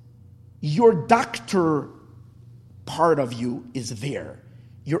 your doctor part of you is there.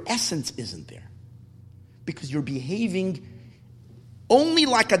 Your essence isn't there. Because you're behaving only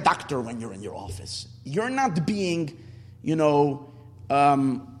like a doctor when you're in your office. You're not being,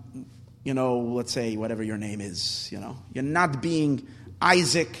 let's say whatever your name is, You're not being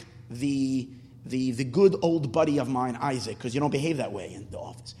Isaac, the good old buddy of mine, Isaac, because you don't behave that way in the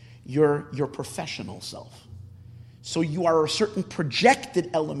office. You're your professional self. So you are a certain projected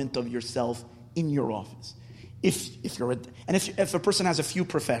element of yourself in your office. If a person has a few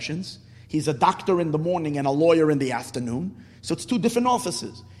professions, he's a doctor in the morning and a lawyer in the afternoon. So it's two different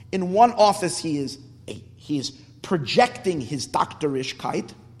offices. In one office, he is projecting his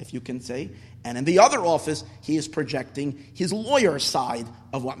doctorishkeit, if you can say, and in the other office, he is projecting his lawyer side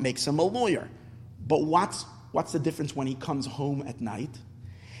of what makes him a lawyer. But what's the difference when he comes home at night?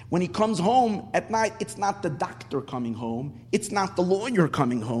 When he comes home at night, it's not the doctor coming home. It's not the lawyer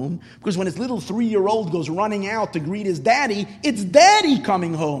coming home. Because when his little 3-year-old goes running out to greet his daddy, it's daddy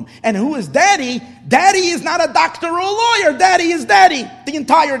coming home. And who is daddy? Daddy is not a doctor or a lawyer. Daddy is daddy. The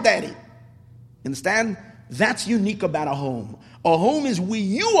entire daddy. You understand? That's unique about a home. A home is where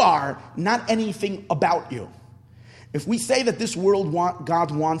you are, not anything about you. If we say that this world,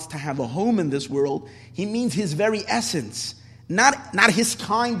 God wants to have a home in this world, he means his very essence. Not his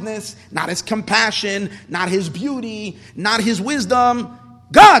kindness, not his compassion, not his beauty, not his wisdom.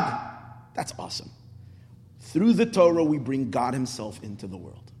 God! That's awesome. Through the Torah, we bring God himself into the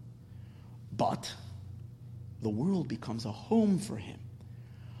world. But the world becomes a home for him.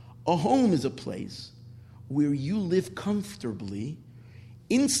 A home is a place where you live comfortably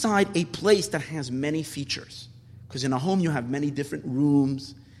inside a place that has many features. Because in a home, you have many different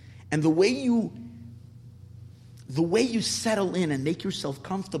rooms. And the way you settle in and make yourself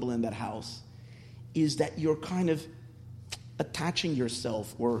comfortable in that house is that you're kind of attaching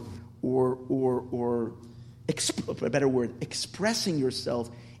yourself or a better word, expressing yourself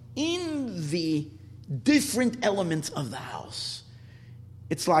in the different elements of the house.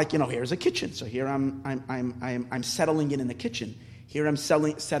 It's like, here's a kitchen. So here I'm settling in the kitchen. Here I'm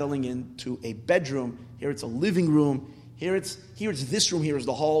settling into a bedroom. Here it's a living room. Here's this room. Here's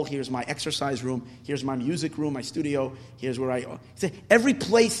the hall. Here's my exercise room. Here's my music room, my studio. Here's where every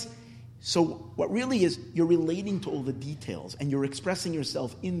place. So what really is, you're relating to all the details, and you're expressing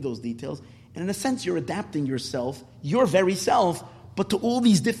yourself in those details. And in a sense, you're adapting yourself, your very self, but to all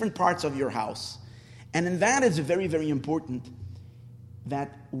these different parts of your house. And in that, it's very, very important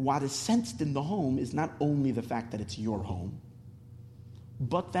that what is sensed in the home is not only the fact that it's your home,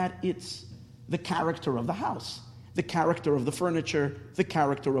 but that it's the character of the house, the character of the furniture, the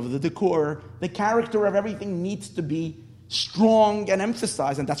character of the decor, the character of everything needs to be strong and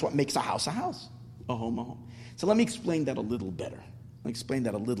emphasized, and that's what makes a house, a home, a home. So let me explain that a little better.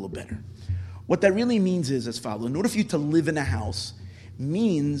 What that really means is as follows. In order for you to live in a house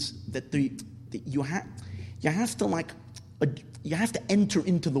means that you have to enter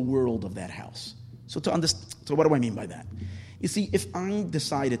into the world of that house. So what do I mean by that? You see, if I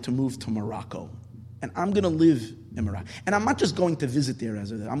decided to move to Morocco, and I'm going to live in Morocco, and I'm not just going to visit there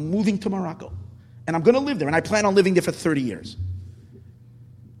I'm moving to Morocco, and I'm going to live there, and I plan on living there for 30 years.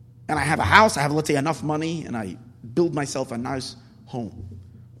 And I have a house, I have, let's say, enough money, and I build myself a nice home.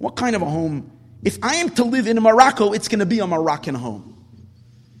 What kind of a home? If I am to live in Morocco, it's going to be a Moroccan home.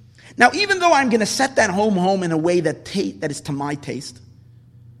 Now, even though I'm going to set that home in a way that is to my taste,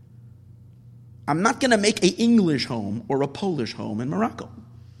 I'm not going to make an English home or a Polish home in Morocco.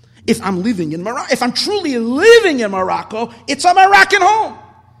 If I'm living in Morocco, if I'm truly living in Morocco, it's a Moroccan home.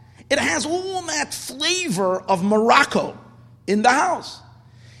 It has all that flavor of Morocco in the house.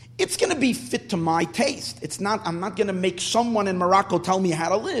 It's going to be fit to my taste. I'm not going to make someone in Morocco tell me how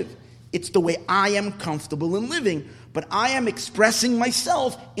to live. It's the way I am comfortable in living, but I am expressing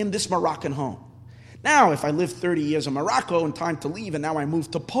myself in this Moroccan home. Now, if I live 30 years in Morocco and time to leave, and now I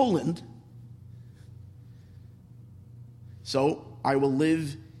move to Poland, so I will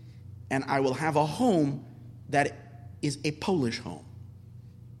live and I will have a home that is a Polish home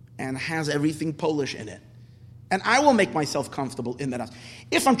and has everything Polish in it. And I will make myself comfortable in that house.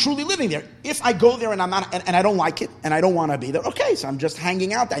 If I'm truly living there, if I go there and I don't like it and I don't want to be there, okay, so I'm just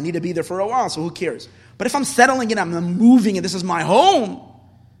hanging out. I need to be there for a while, so who cares? But if I'm settling in, I'm moving, and this is my home,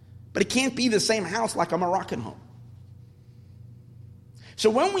 but it can't be the same house like a Moroccan home. So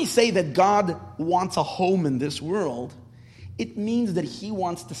when we say that God wants a home in this world, it means that He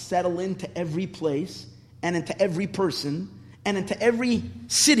wants to settle into every place and into every person and into every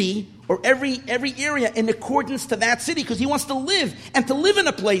city or every area in accordance to that city, because He wants to live. And to live in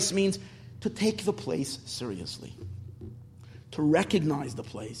a place means to take the place seriously, to recognize the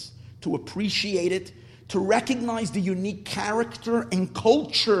place, to appreciate it, to recognize the unique character and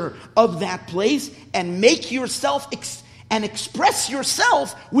culture of that place, and make yourself and express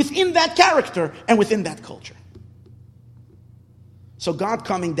yourself within that character and within that culture. So God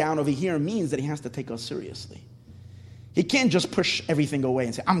coming down over here means that He has to take us seriously. He can't just push everything away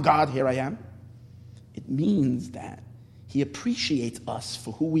and say, I'm God, here I am. It means that He appreciates us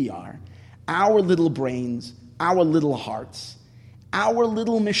for who we are, our little brains, our little hearts, our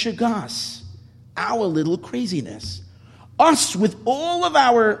little mishigas, our little craziness, us with all of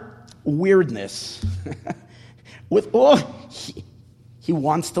our weirdness, with all, he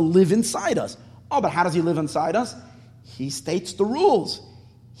wants to live inside us. Oh, but how does He live inside us? He states the rules.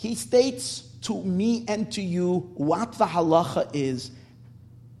 He states to me and to you what the halacha is.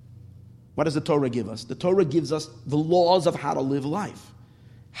 What does the Torah give us? The Torah gives us the laws of how to live life,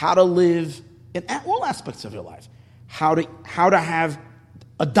 how to live in all aspects of your life, how to have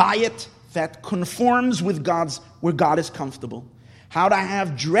a diet that conforms with where God is comfortable, how to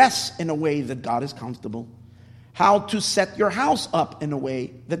have dress in a way that God is comfortable, how to set your house up in a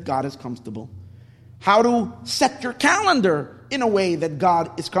way that God is comfortable, how to set your calendar in a way that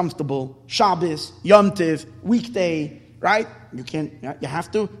God is comfortable. Shabbos, Yom Tov, weekday, right? You have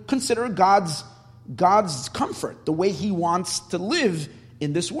to consider God's comfort, the way He wants to live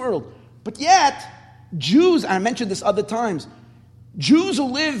in this world. But yet, Jews, I mentioned this other times, Jews who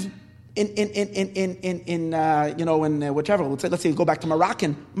live in whichever, let's say go back to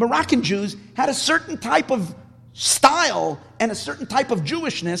Moroccan Jews had a certain type of style and a certain type of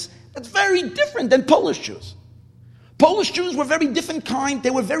Jewishness that's very different than Polish Jews. Polish Jews were very different kind.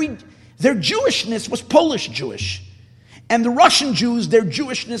 Their Jewishness was Polish Jewish. And the Russian Jews, their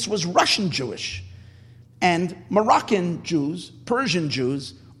Jewishness was Russian Jewish. And Moroccan Jews, Persian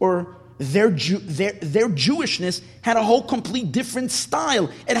Jews, or their Jewishness had a whole complete different style.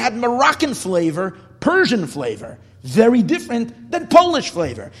 It had Moroccan flavor, Persian flavor. Very different than Polish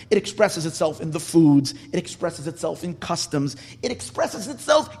flavor. It expresses itself in the foods. It expresses itself in customs. It expresses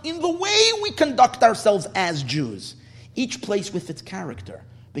itself in the way we conduct ourselves as Jews. Each place with its character,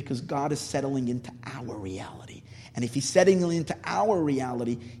 because God is settling into our reality. And if he's settling into our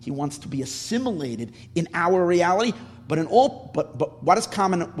reality, he wants to be assimilated in our reality. But what is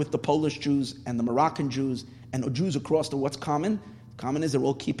common with the Polish Jews and the Moroccan Jews and the Jews across the what's common? Common is they're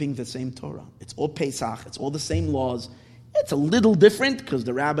all keeping the same Torah. It's all Pesach. It's all the same laws. It's a little different because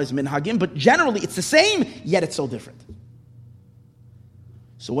the rabbis minhagim, but generally it's the same, yet it's so different.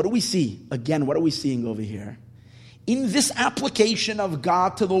 So what do we see? Again, what are we seeing over here? In this application of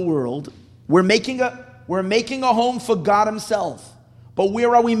God to the world, we're making a home for God himself. But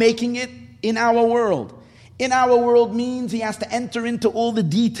where are we making it? In our world. In our world means he has to enter into all the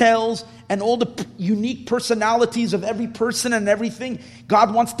details and all the unique personalities of every person and everything.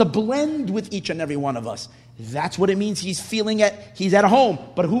 God wants to blend with each and every one of us. That's what it means he's at home.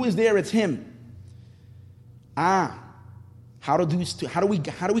 But who is there? It's him. How do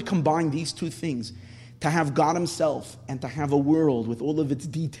we combine these two things? To have God himself and to have a world with all of its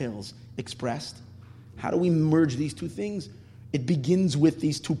details expressed. How do we merge these two things? It begins with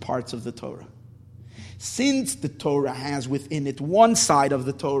these two parts of the Torah. Since the Torah has within it one side of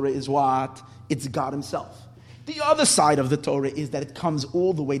the Torah is what? It's God himself. The other side of the Torah is that it comes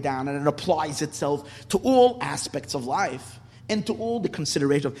all the way down and it applies itself to all aspects of life and to all the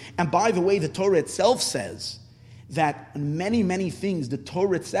considerations. And by the way, the Torah itself says that many, many things, the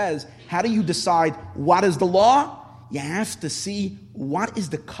Torah says, how do you decide what is the law? You have to see what is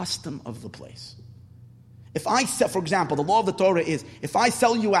the custom of the place. If I sell, for example, the law of the Torah is, if I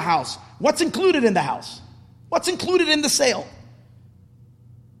sell you a house, what's included in the house? What's included in the sale?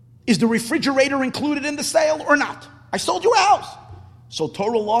 Is the refrigerator included in the sale or not? I sold you a house. So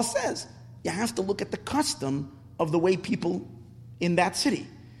Torah law says, you have to look at the custom of the way people in that city.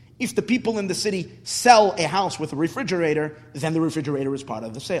 If the people in the city sell a house with a refrigerator, then the refrigerator is part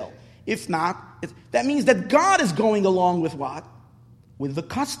of the sale. If not, that means that God is going along with what? With the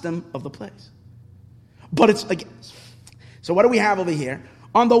custom of the place. But it's again. So what do we have over here?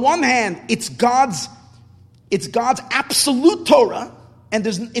 On the one hand, it's God's absolute Torah, and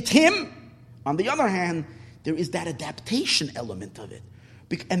it's Him. On the other hand, there is that adaptation element of it,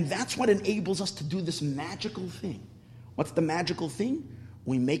 and that's what enables us to do this magical thing. What's the magical thing?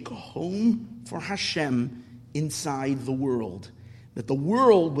 We make a home for Hashem inside the world. That the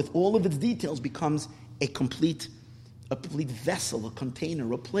world, with all of its details, becomes a complete vessel, a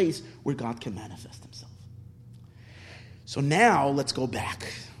container, a place where God can manifest Himself. So now, let's go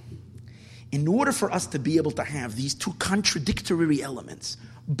back. In order for us to be able to have these two contradictory elements,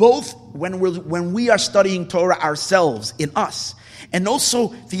 both when we are studying Torah ourselves, in us, and also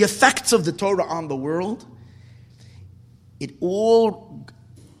the effects of the Torah on the world, it all,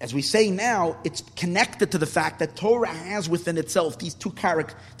 as we say now, it's connected to the fact that Torah has within itself these two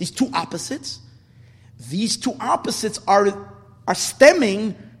opposites. These two opposites are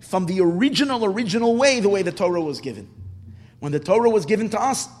stemming from the original way, the way the Torah was given. When the Torah was given to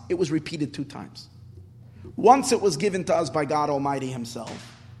us, it was repeated 2 times. Once it was given to us by God Almighty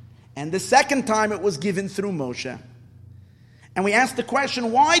Himself. And the second time it was given through Moshe. And we asked the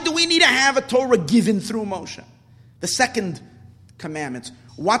question, why do we need to have a Torah given through Moshe? The second commandment.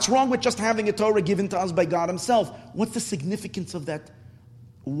 What's wrong with just having a Torah given to us by God Himself? What's the significance of that?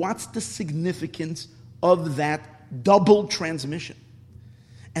 What's the significance of that double transmission?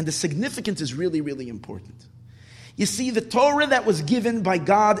 And the significance is really, really important. You see, the Torah that was given by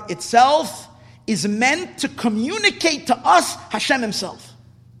God itself is meant to communicate to us Hashem Himself.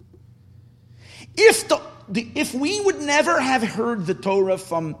 If we would never have heard the Torah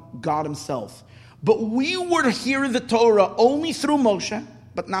from God Himself, but we were to hear the Torah only through Moshe,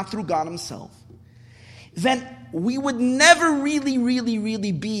 but not through God Himself, then we would never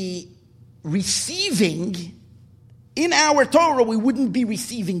really be receiving in our Torah. We wouldn't be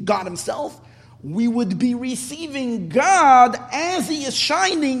receiving God Himself. We would be receiving God as He is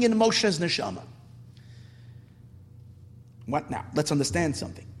shining in Moshe's neshama. What now? Let's understand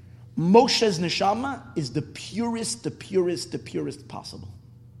something. Moshe's neshama is the purest possible.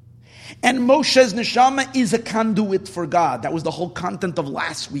 And Moshe's neshama is a conduit for God. That was the whole content of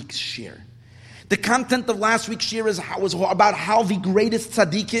last week's shir. The content of last week's shir was about how the greatest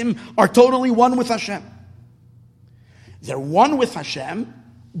tzaddikim are totally one with Hashem. They're one with Hashem,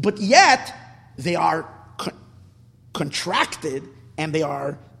 but yet they are contracted and they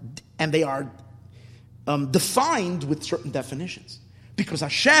are defined with certain definitions. Because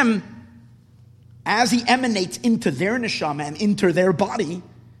Hashem, as He emanates into their neshama and into their body,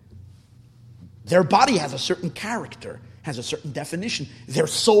 Their body has a certain character, has a certain definition. Their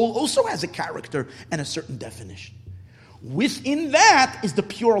soul also has a character and a certain definition. Within that is the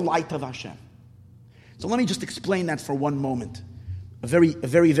pure light of Hashem. So let me just explain that for one moment. A very,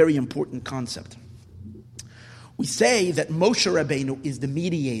 very important concept. We say that Moshe Rabbeinu is the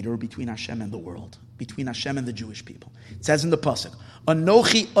mediator between Hashem and the world, between Hashem and the Jewish people. It says in the pasuk,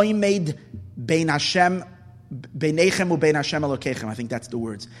 "Anochi oimed bein Hashem beinechem ubein Hashem Elokechem." I think that's the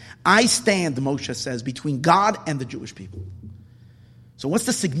words. I stand, Moshe says, between God and the Jewish people. So what's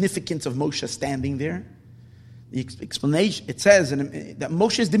the significance of Moshe standing there? The explanation, it says that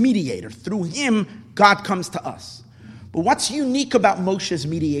Moshe is the mediator. Through him, God comes to us. But what's unique about Moshe's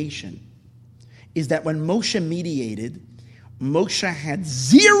mediation is that when Moshe mediated, Moshe had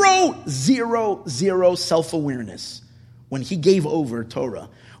zero self-awareness when he gave over Torah.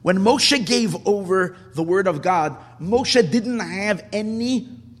 When Moshe gave over the word of God, Moshe didn't have any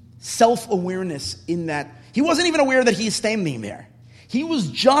self-awareness in that. He wasn't even aware that he is standing there. He was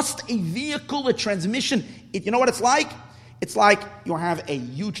just a vehicle, a transmission. You know what it's like? It's like you have a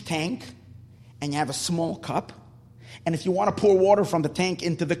huge tank and you have a small cup. And if you want to pour water from the tank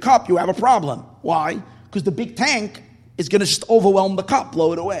into the cup, you have a problem. Why? Because the big tank is going to just overwhelm the cup,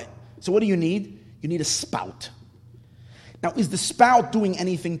 blow it away. So what do you need? You need a spout. Now, is the spout doing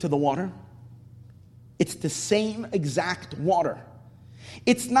anything to the water? It's the same exact water.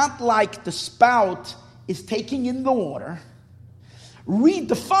 It's not like the spout is taking in the water,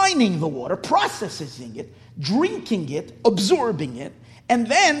 redefining the water, processing it, drinking it, absorbing it, and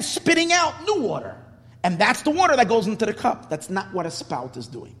then spitting out new water. And that's the water that goes into the cup. That's not what a spout is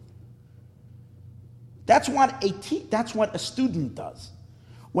doing. That's what a student does.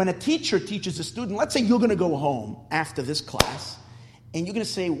 When a teacher teaches a student, let's say you're going to go home after this class, and you're going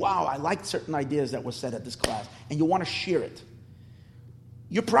to say, wow, I liked certain ideas that were said at this class, and you want to share it.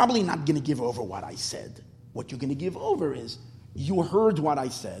 You're probably not going to give over what I said. What you're going to give over is, you heard what I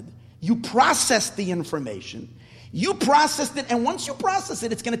said, you processed the information, you processed it, and once you process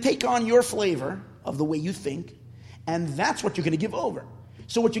it, it's going to take on your flavor of the way you think, and that's what you're going to give over.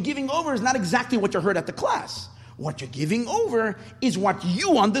 So what you're giving over is not exactly what you heard at the class. What you're giving over is what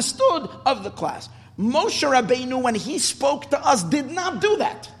you understood of the class. Moshe Rabbeinu, when he spoke to us, did not do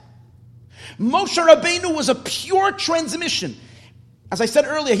that. Moshe Rabbeinu was a pure transmission. As I said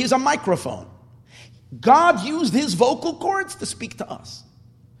earlier, he's a microphone. God used his vocal cords to speak to us.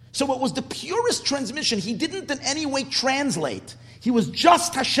 So it was the purest transmission. He didn't in any way translate. He was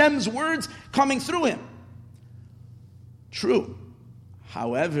just Hashem's words coming through him. True.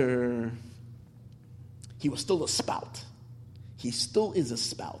 However, he was still a spout. He still is a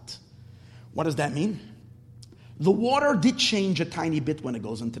spout. What does that mean? The water did change a tiny bit when it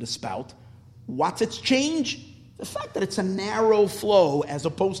goes into the spout. What's its change? The fact that it's a narrow flow as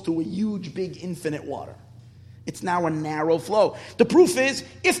opposed to a huge, big, infinite water. It's now a narrow flow. The proof is,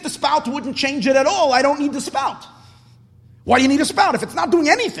 if the spout wouldn't change it at all, I don't need the spout. Why do you need a spout? If it's not doing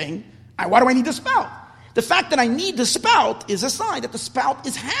anything, why do I need the spout? The fact that I need the spout is a sign that the spout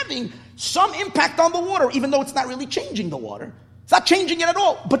is having some impact on the water, even though it's not really changing the water. It's not changing it at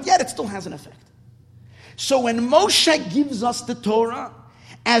all, but yet it still has an effect. So when Moshe gives us the Torah,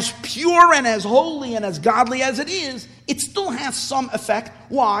 as pure and as holy and as godly as it is, it still has some effect.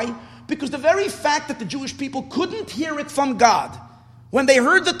 Why? Because the very fact that the Jewish people couldn't hear it from God, when they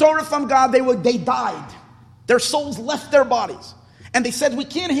heard the Torah from God, they died. Their souls left their bodies. And they said, we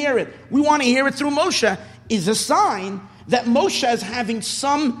can't hear it. We want to hear it through Moshe, is a sign that Moshe is having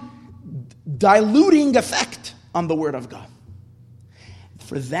some diluting effect on the Word of God.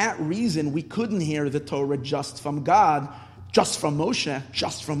 For that reason, we couldn't hear the Torah just from God, just from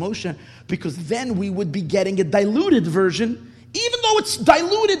Moshe, because then we would be getting a diluted version, even though it's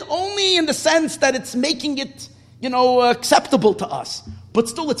diluted only in the sense that it's making it, acceptable to us. But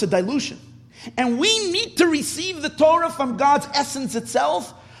still, it's a dilution. And we need to receive the Torah from God's essence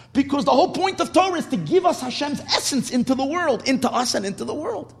itself, because the whole point of Torah is to give us Hashem's essence into the world, into us and into the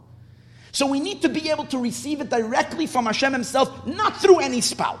world. So we need to be able to receive it directly from Hashem himself, not through any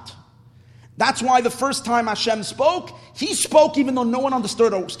spout. That's why the first time Hashem spoke, he spoke even though no one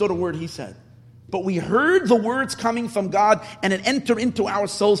understood a word he said. But we heard the words coming from God, and it entered into our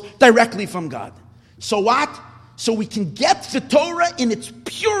souls directly from God. So what? So we can get the Torah in its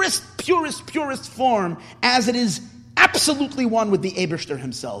purest form, as it is absolutely one with the Eibishter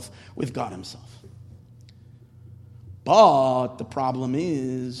himself, with God himself. But the problem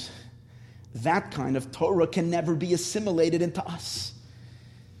is, that kind of Torah can never be assimilated into us.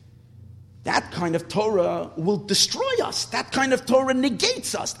 that kind of Torah will destroy us. That kind of Torah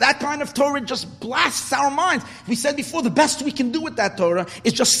negates us. That kind of Torah just blasts our minds. We said before, the best we can do with that Torah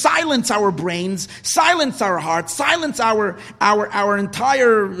is just silence our brains, silence our hearts, silence our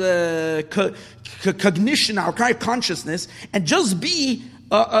entire cognition, our kind of consciousness, and just be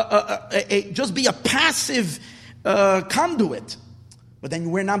a passive conduit. But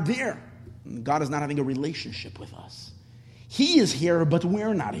then we're not there. God is not having a relationship with us. He is here, but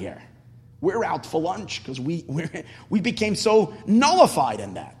we're not here. We're out for lunch because we became so nullified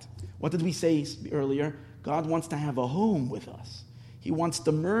in that. What did we say earlier? God wants to have a home with us. He wants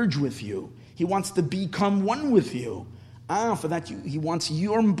to merge with you. He wants to become one with you. For that, he wants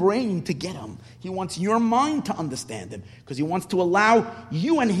your brain to get him. He wants your mind to understand him because he wants to allow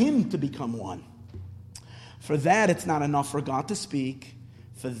you and him to become one. For that, it's not enough for God to speak.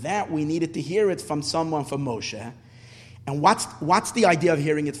 For that, we needed to hear it from someone, from Moshe. And what's the idea of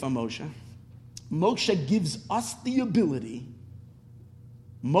hearing it from Moshe? Moshe gives us the ability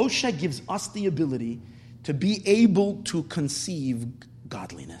to be able to conceive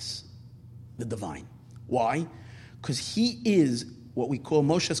godliness, the divine. Why? Because he is what we call,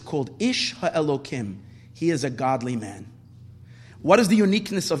 Moshe is called Ish HaElokim. He is a godly man. What is the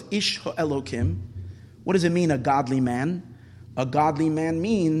uniqueness of Ish HaElokim? What does it mean, a godly man? A godly man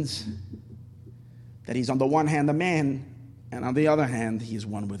means that he's on the one hand a man, and on the other hand, he is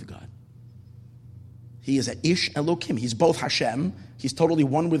one with God. He is a Ish Elokim. He's both Hashem, he's totally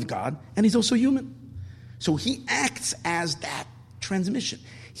one with God, and he's also human. So he acts as that transmission.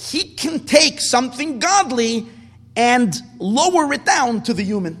 He can take something godly and lower it down to the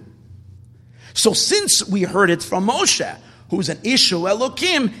human. So since we heard it from Moshe, who's an Ish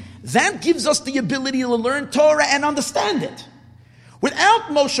Elokim, that gives us the ability to learn Torah and understand it. Without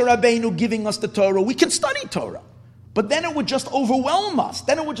Moshe Rabbeinu giving us the Torah, we can study Torah. But then it would just overwhelm us.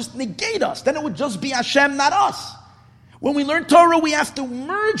 Then it would just negate us. Then it would just be Hashem, not us. When we learn Torah, we have to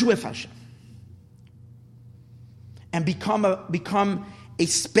merge with Hashem. And become a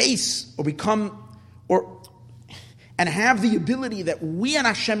space, and have the ability that we and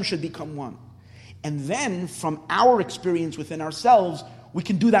Hashem should become one. And then, from our experience within ourselves, we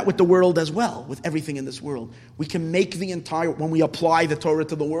can do that with the world as well, with everything in this world. We can make when we apply the Torah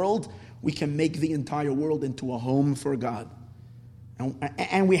to the world, we can make the entire world into a home for God.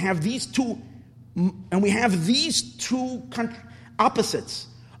 And we have these two opposites.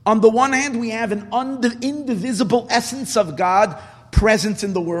 On the one hand, we have an indivisible essence of God present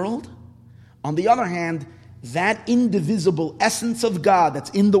in the world. On the other hand, that indivisible essence of God that's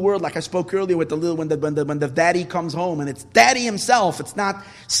in the world, like I spoke earlier with when the daddy comes home, and it's daddy himself, it's not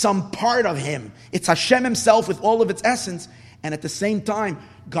some part of him. It's Hashem himself with all of its essence. And at the same time,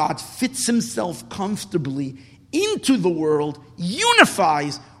 God fits himself comfortably into the world,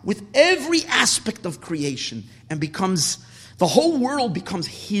 unifies with every aspect of creation, and the whole world becomes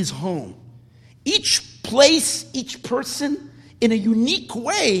his home. Each place, each person, in a unique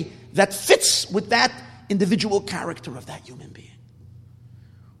way that fits with that individual character of that human being.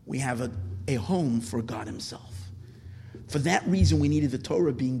 We have a home for God himself. For that reason, we needed the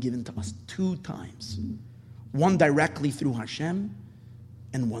Torah being given to us 2 times. One directly through Hashem,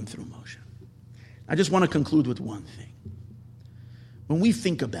 and one through Moshe. I just want to conclude with one thing. When we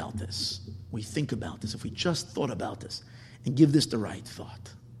think about this, if we just thought about this, and give this the right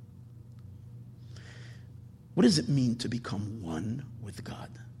thought. What does it mean to become one with God?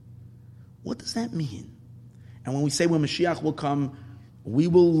 What does that mean? And when we say when Mashiach will come, we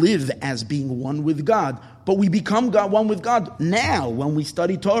will live as being one with God. But we become one with God now. When we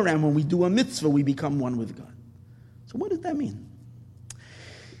study Torah and when we do a mitzvah, we become one with God. So what does that mean?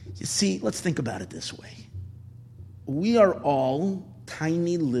 You see, let's think about it this way. We are all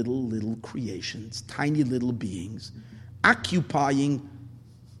tiny little creations, tiny little beings, occupying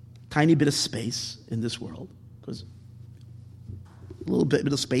tiny bit of space in this world, because a little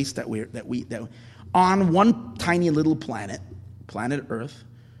bit of space that on one tiny little planet Earth,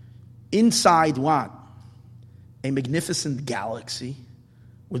 inside what? A magnificent galaxy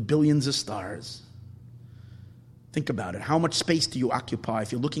with billions of stars. Think about it. How much space do you occupy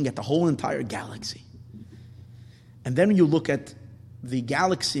if you're looking at the whole entire galaxy? And then you look at the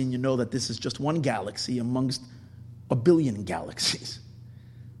galaxy and you know that this is just one galaxy amongst a billion galaxies.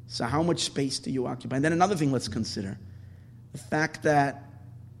 So how much space do you occupy? And then another thing let's consider. The fact that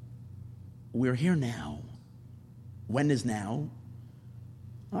we're here now. When is now?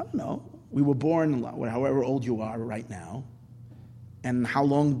 I don't know. We were born however old you are right now. And how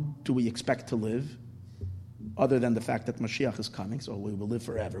long do we expect to live? Other than the fact that Mashiach is coming, so we will live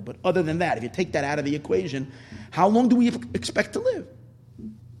forever. But other than that, if you take that out of the equation, how long do we expect to live?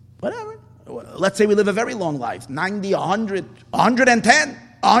 Whatever. let's say we live a very long life, 90, 100, 110,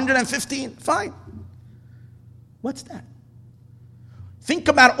 115, fine. What's that? Think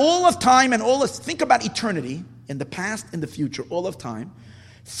about all of time and think about eternity, in the past, in the future, all of time.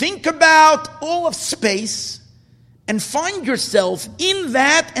 Think about all of space and find yourself in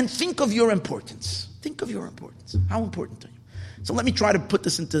that and think of your importance. Think of your importance. How important are you? So let me try to put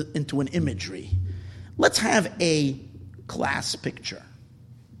this into an imagery. Let's have a class picture.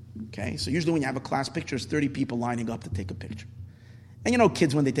 Okay, so usually when you have a class picture, it's 30 people lining up to take a picture. And you know,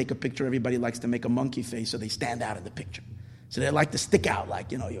 kids, when they take a picture, everybody likes to make a monkey face so they stand out in the picture. So they like to stick out,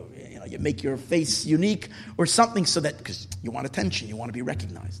 like, you make your face unique or something so that, because you want attention, you want to be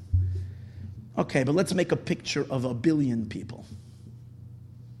recognized. Okay, but let's make a picture of 1 billion people.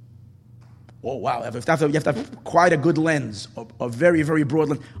 Oh, wow, you have to have quite a good lens, a very, very broad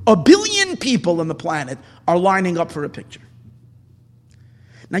lens. 1 billion people on the planet are lining up for a picture.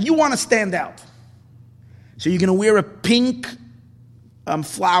 Now, you want to stand out. So you're going to wear a pink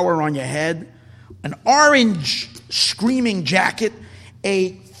flower on your head, an orange screaming jacket,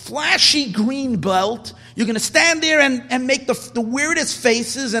 a flashy green belt. You're going to stand there and make the weirdest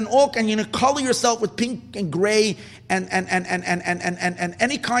faces and you're going to color yourself with pink and gray and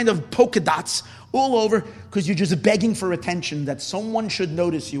any kind of polka dots all over because you're just begging for attention that someone should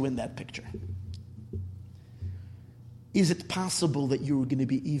notice you in that picture. Is it possible that you're going to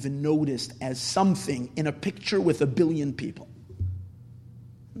be even noticed as something in a picture with 1 billion people?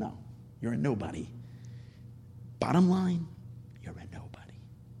 No, you're a nobody. Bottom line, you're a nobody.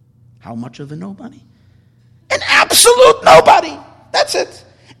 How much of a nobody? An absolute nobody. That's it.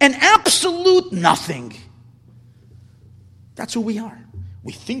 An absolute nothing. That's who we are.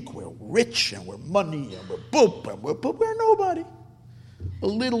 We think we're rich and we're money and we're boop, but we're nobody. A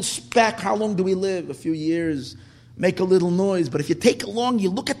little speck. How long do we live? A few years. Make a little noise. But if you take along, you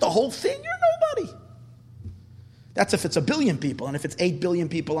look at the whole thing, you're nobody. That's if it's 1 billion people. And if it's 8 billion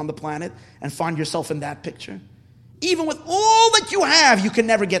people on the planet and find yourself in that picture, even with all that you have, you can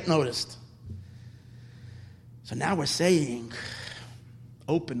never get noticed. So now we're saying,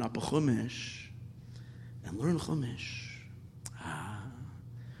 open up a Chumash and learn Chumash.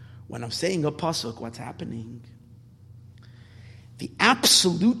 When I'm saying a pasuk, what's happening? The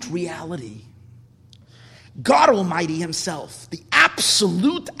absolute reality, God Almighty Himself, the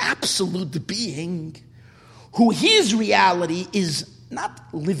absolute being, who His reality is not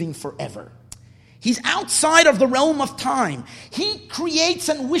living forever. He's outside of the realm of time. He creates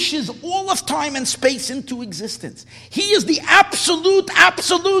and wishes all of time and space into existence. He is the absolute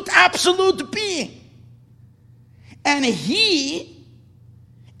being. And He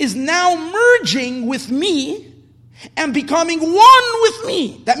is now merging with me and becoming one with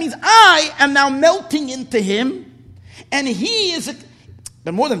me. That means I am now melting into Him, and He is,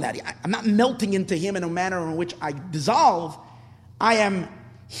 but more than that, I'm not melting into Him in a manner in which I dissolve.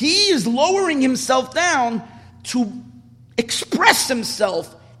 He is lowering Himself down to express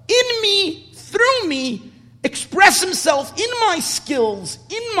Himself in me, through me, express Himself in my skills,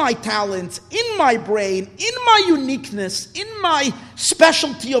 in my talents, in my brain, in my uniqueness, in my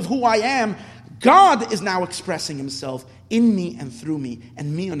specialty of who I am. God is now expressing Himself in me and through me,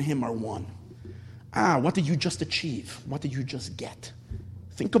 and me and Him are one. What did you just achieve? What did you just get?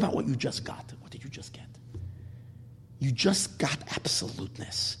 Think about what you just got. What did you just get? You just got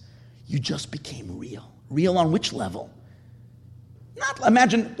absoluteness. You just became real. Real on which level?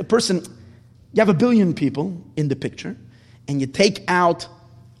 Imagine the person, you have 1 billion people in the picture, and you take out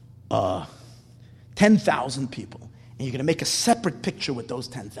 10,000 people, and you're going to make a separate picture with those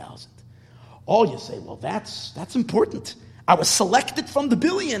 10,000. Oh, you say, well, that's important. I was selected from the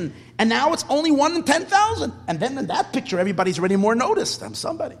billion, and now it's only 1 in 10,000. And then in that picture, everybody's already more noticed. I'm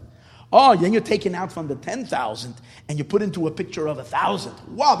somebody. Oh, then you're taken out from the 10,000, and you put into a picture of 1,000.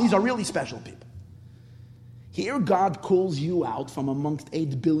 Wow, these are really special people. Here God calls you out from amongst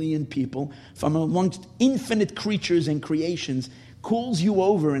 8 billion people, from amongst infinite creatures and creations, calls you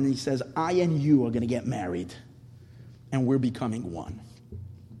over, and He says, I and you are going to get married, and we're becoming one.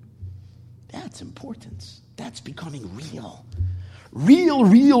 That's importance. That's becoming real. Real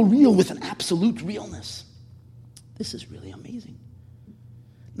with an absolute realness. This is really amazing.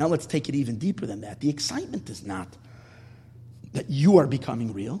 Now let's take it even deeper than that. The excitement is not that you are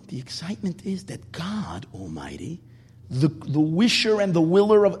becoming real. The excitement is that God Almighty, the wisher and the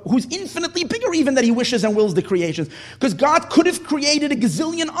willer of, who's infinitely bigger even than He wishes and wills the creations. Because God could have created a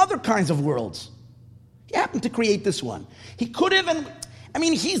gazillion other kinds of worlds. He happened to create this one. He could have,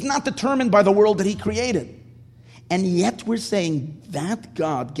 He's not determined by the world that He created. And yet we're saying that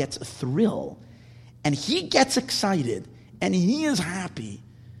God gets a thrill, and He gets excited, and He is happy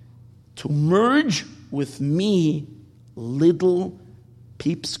to merge with me, little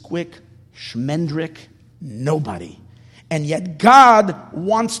peepsquick, schmendrick, nobody. And yet God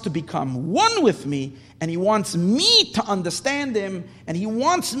wants to become one with me, and He wants me to understand Him, and He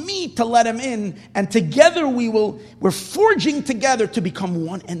wants me to let Him in, and together we're forging together to become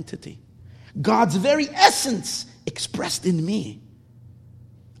one entity. God's very essence expressed in me.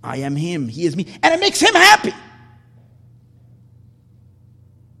 I am Him, He is me, and it makes Him happy.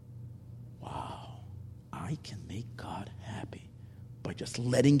 Wow, I can make God happy by just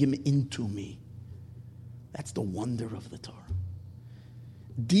letting Him into me. That's the wonder of the Torah.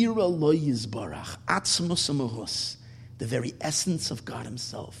 Dira lo yizbarach, atzmos amohos, the very essence of God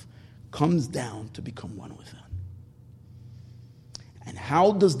Himself, comes down to become one with Him. And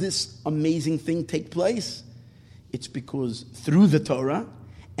how does this amazing thing take place? It's because through the Torah,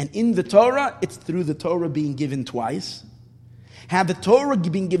 and in the Torah, it's through the Torah being given twice. Had the Torah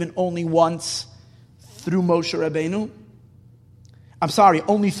been given only once through Moshe Rabbeinu,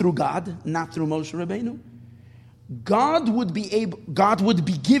 only through God, not through Moshe Rabbeinu, God would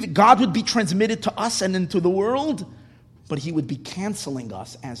be transmitted to us and into the world, but He would be canceling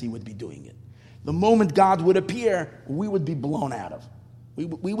us as He would be doing it. The moment God would appear, we would be blown out of.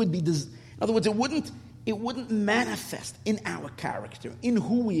 We would be. In other words, it wouldn't manifest in our character, in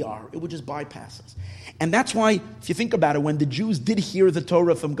who we are. It would just bypass us. And that's why, if you think about it, when the Jews did hear the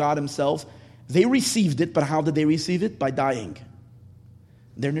Torah from God Himself, they received it, but how did they receive it? By dying.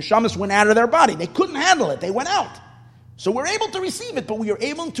 Their neshamas went out of their body. They couldn't handle it. They went out. So we're able to receive it, but we are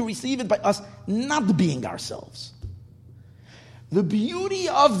able to receive it by us not being ourselves. The beauty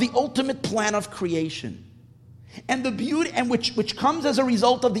of the ultimate plan of creation, and the beauty, and which comes as a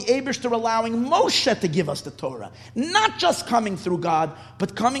result of the Eibishter allowing Moshe to give us the Torah, not just coming through God,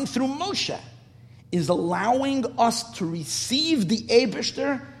 but coming through Moshe, is allowing us to receive the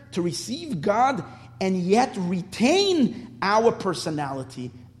Eibishter, to receive God, and yet retain our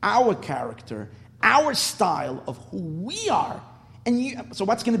personality, our character, our style of who we are. So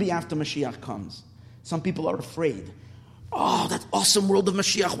what's going to be after Mashiach comes? Some people are afraid. Oh, that awesome world of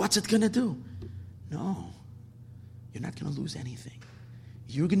Mashiach, what's it going to do? No, you're not going to lose anything.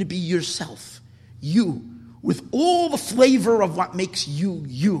 You're going to be yourself. You, with all the flavor of what makes you,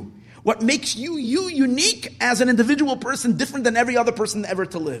 you. What makes you, you unique as an individual person, different than every other person ever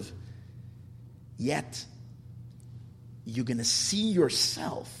to live. Yet, you're going to see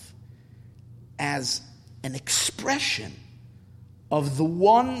yourself as an expression of the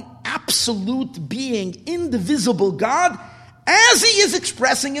one absolute being, indivisible God, as He is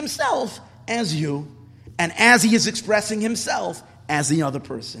expressing Himself as you, and as He is expressing Himself as the other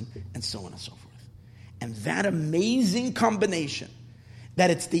person, and so on and so forth. And that amazing combination, that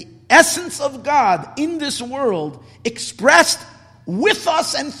it's the essence of God in this world expressed with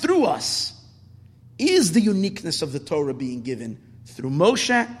us and through us, is the uniqueness of the Torah being given through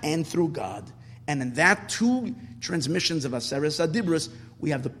Moshe and through God. And in that two transmissions of Aseres Adibros, we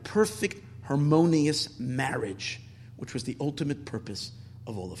have the perfect harmonious marriage, which was the ultimate purpose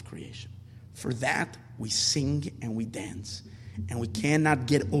of all of creation. For that, we sing and we dance. And we cannot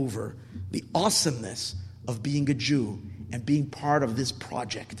get over the awesomeness of being a Jew and being part of this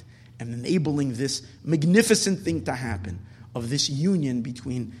project and enabling this magnificent thing to happen, of this union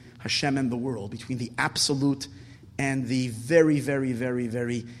between Hashem and the world, between the absolute and the very, very, very,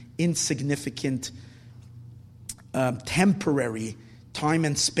 very insignificant, temporary time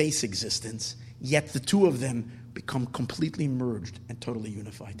and space existence, yet the two of them become completely merged and totally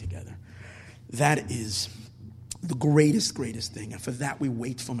unified together. That is the greatest, greatest thing. And for that we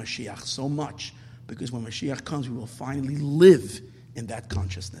wait for Mashiach so much, because when Mashiach comes, we will finally live in that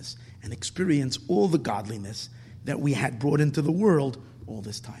consciousness and experience all the godliness that we had brought into the world all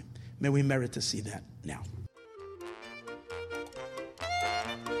this time. May we merit to see that now.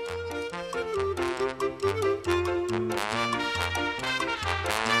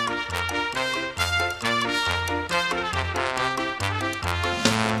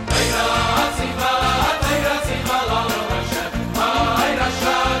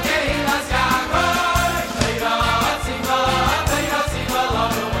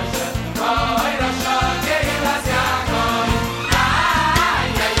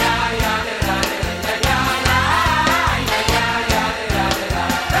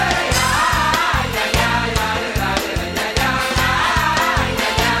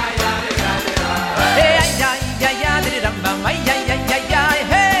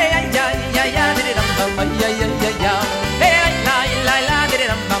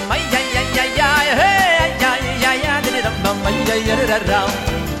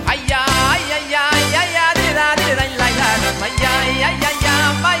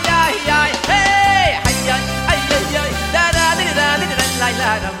 Ay,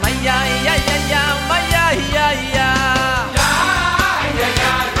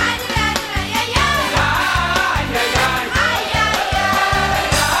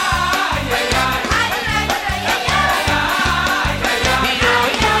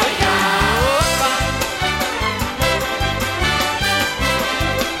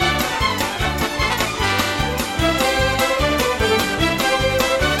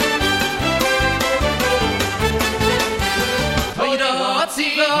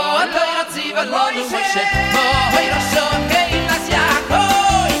 tziva lanu Moshe Moira shon keilas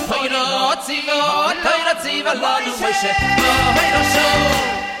Yaakov Moira tziva lanu Moshe Moira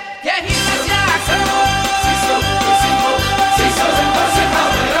shon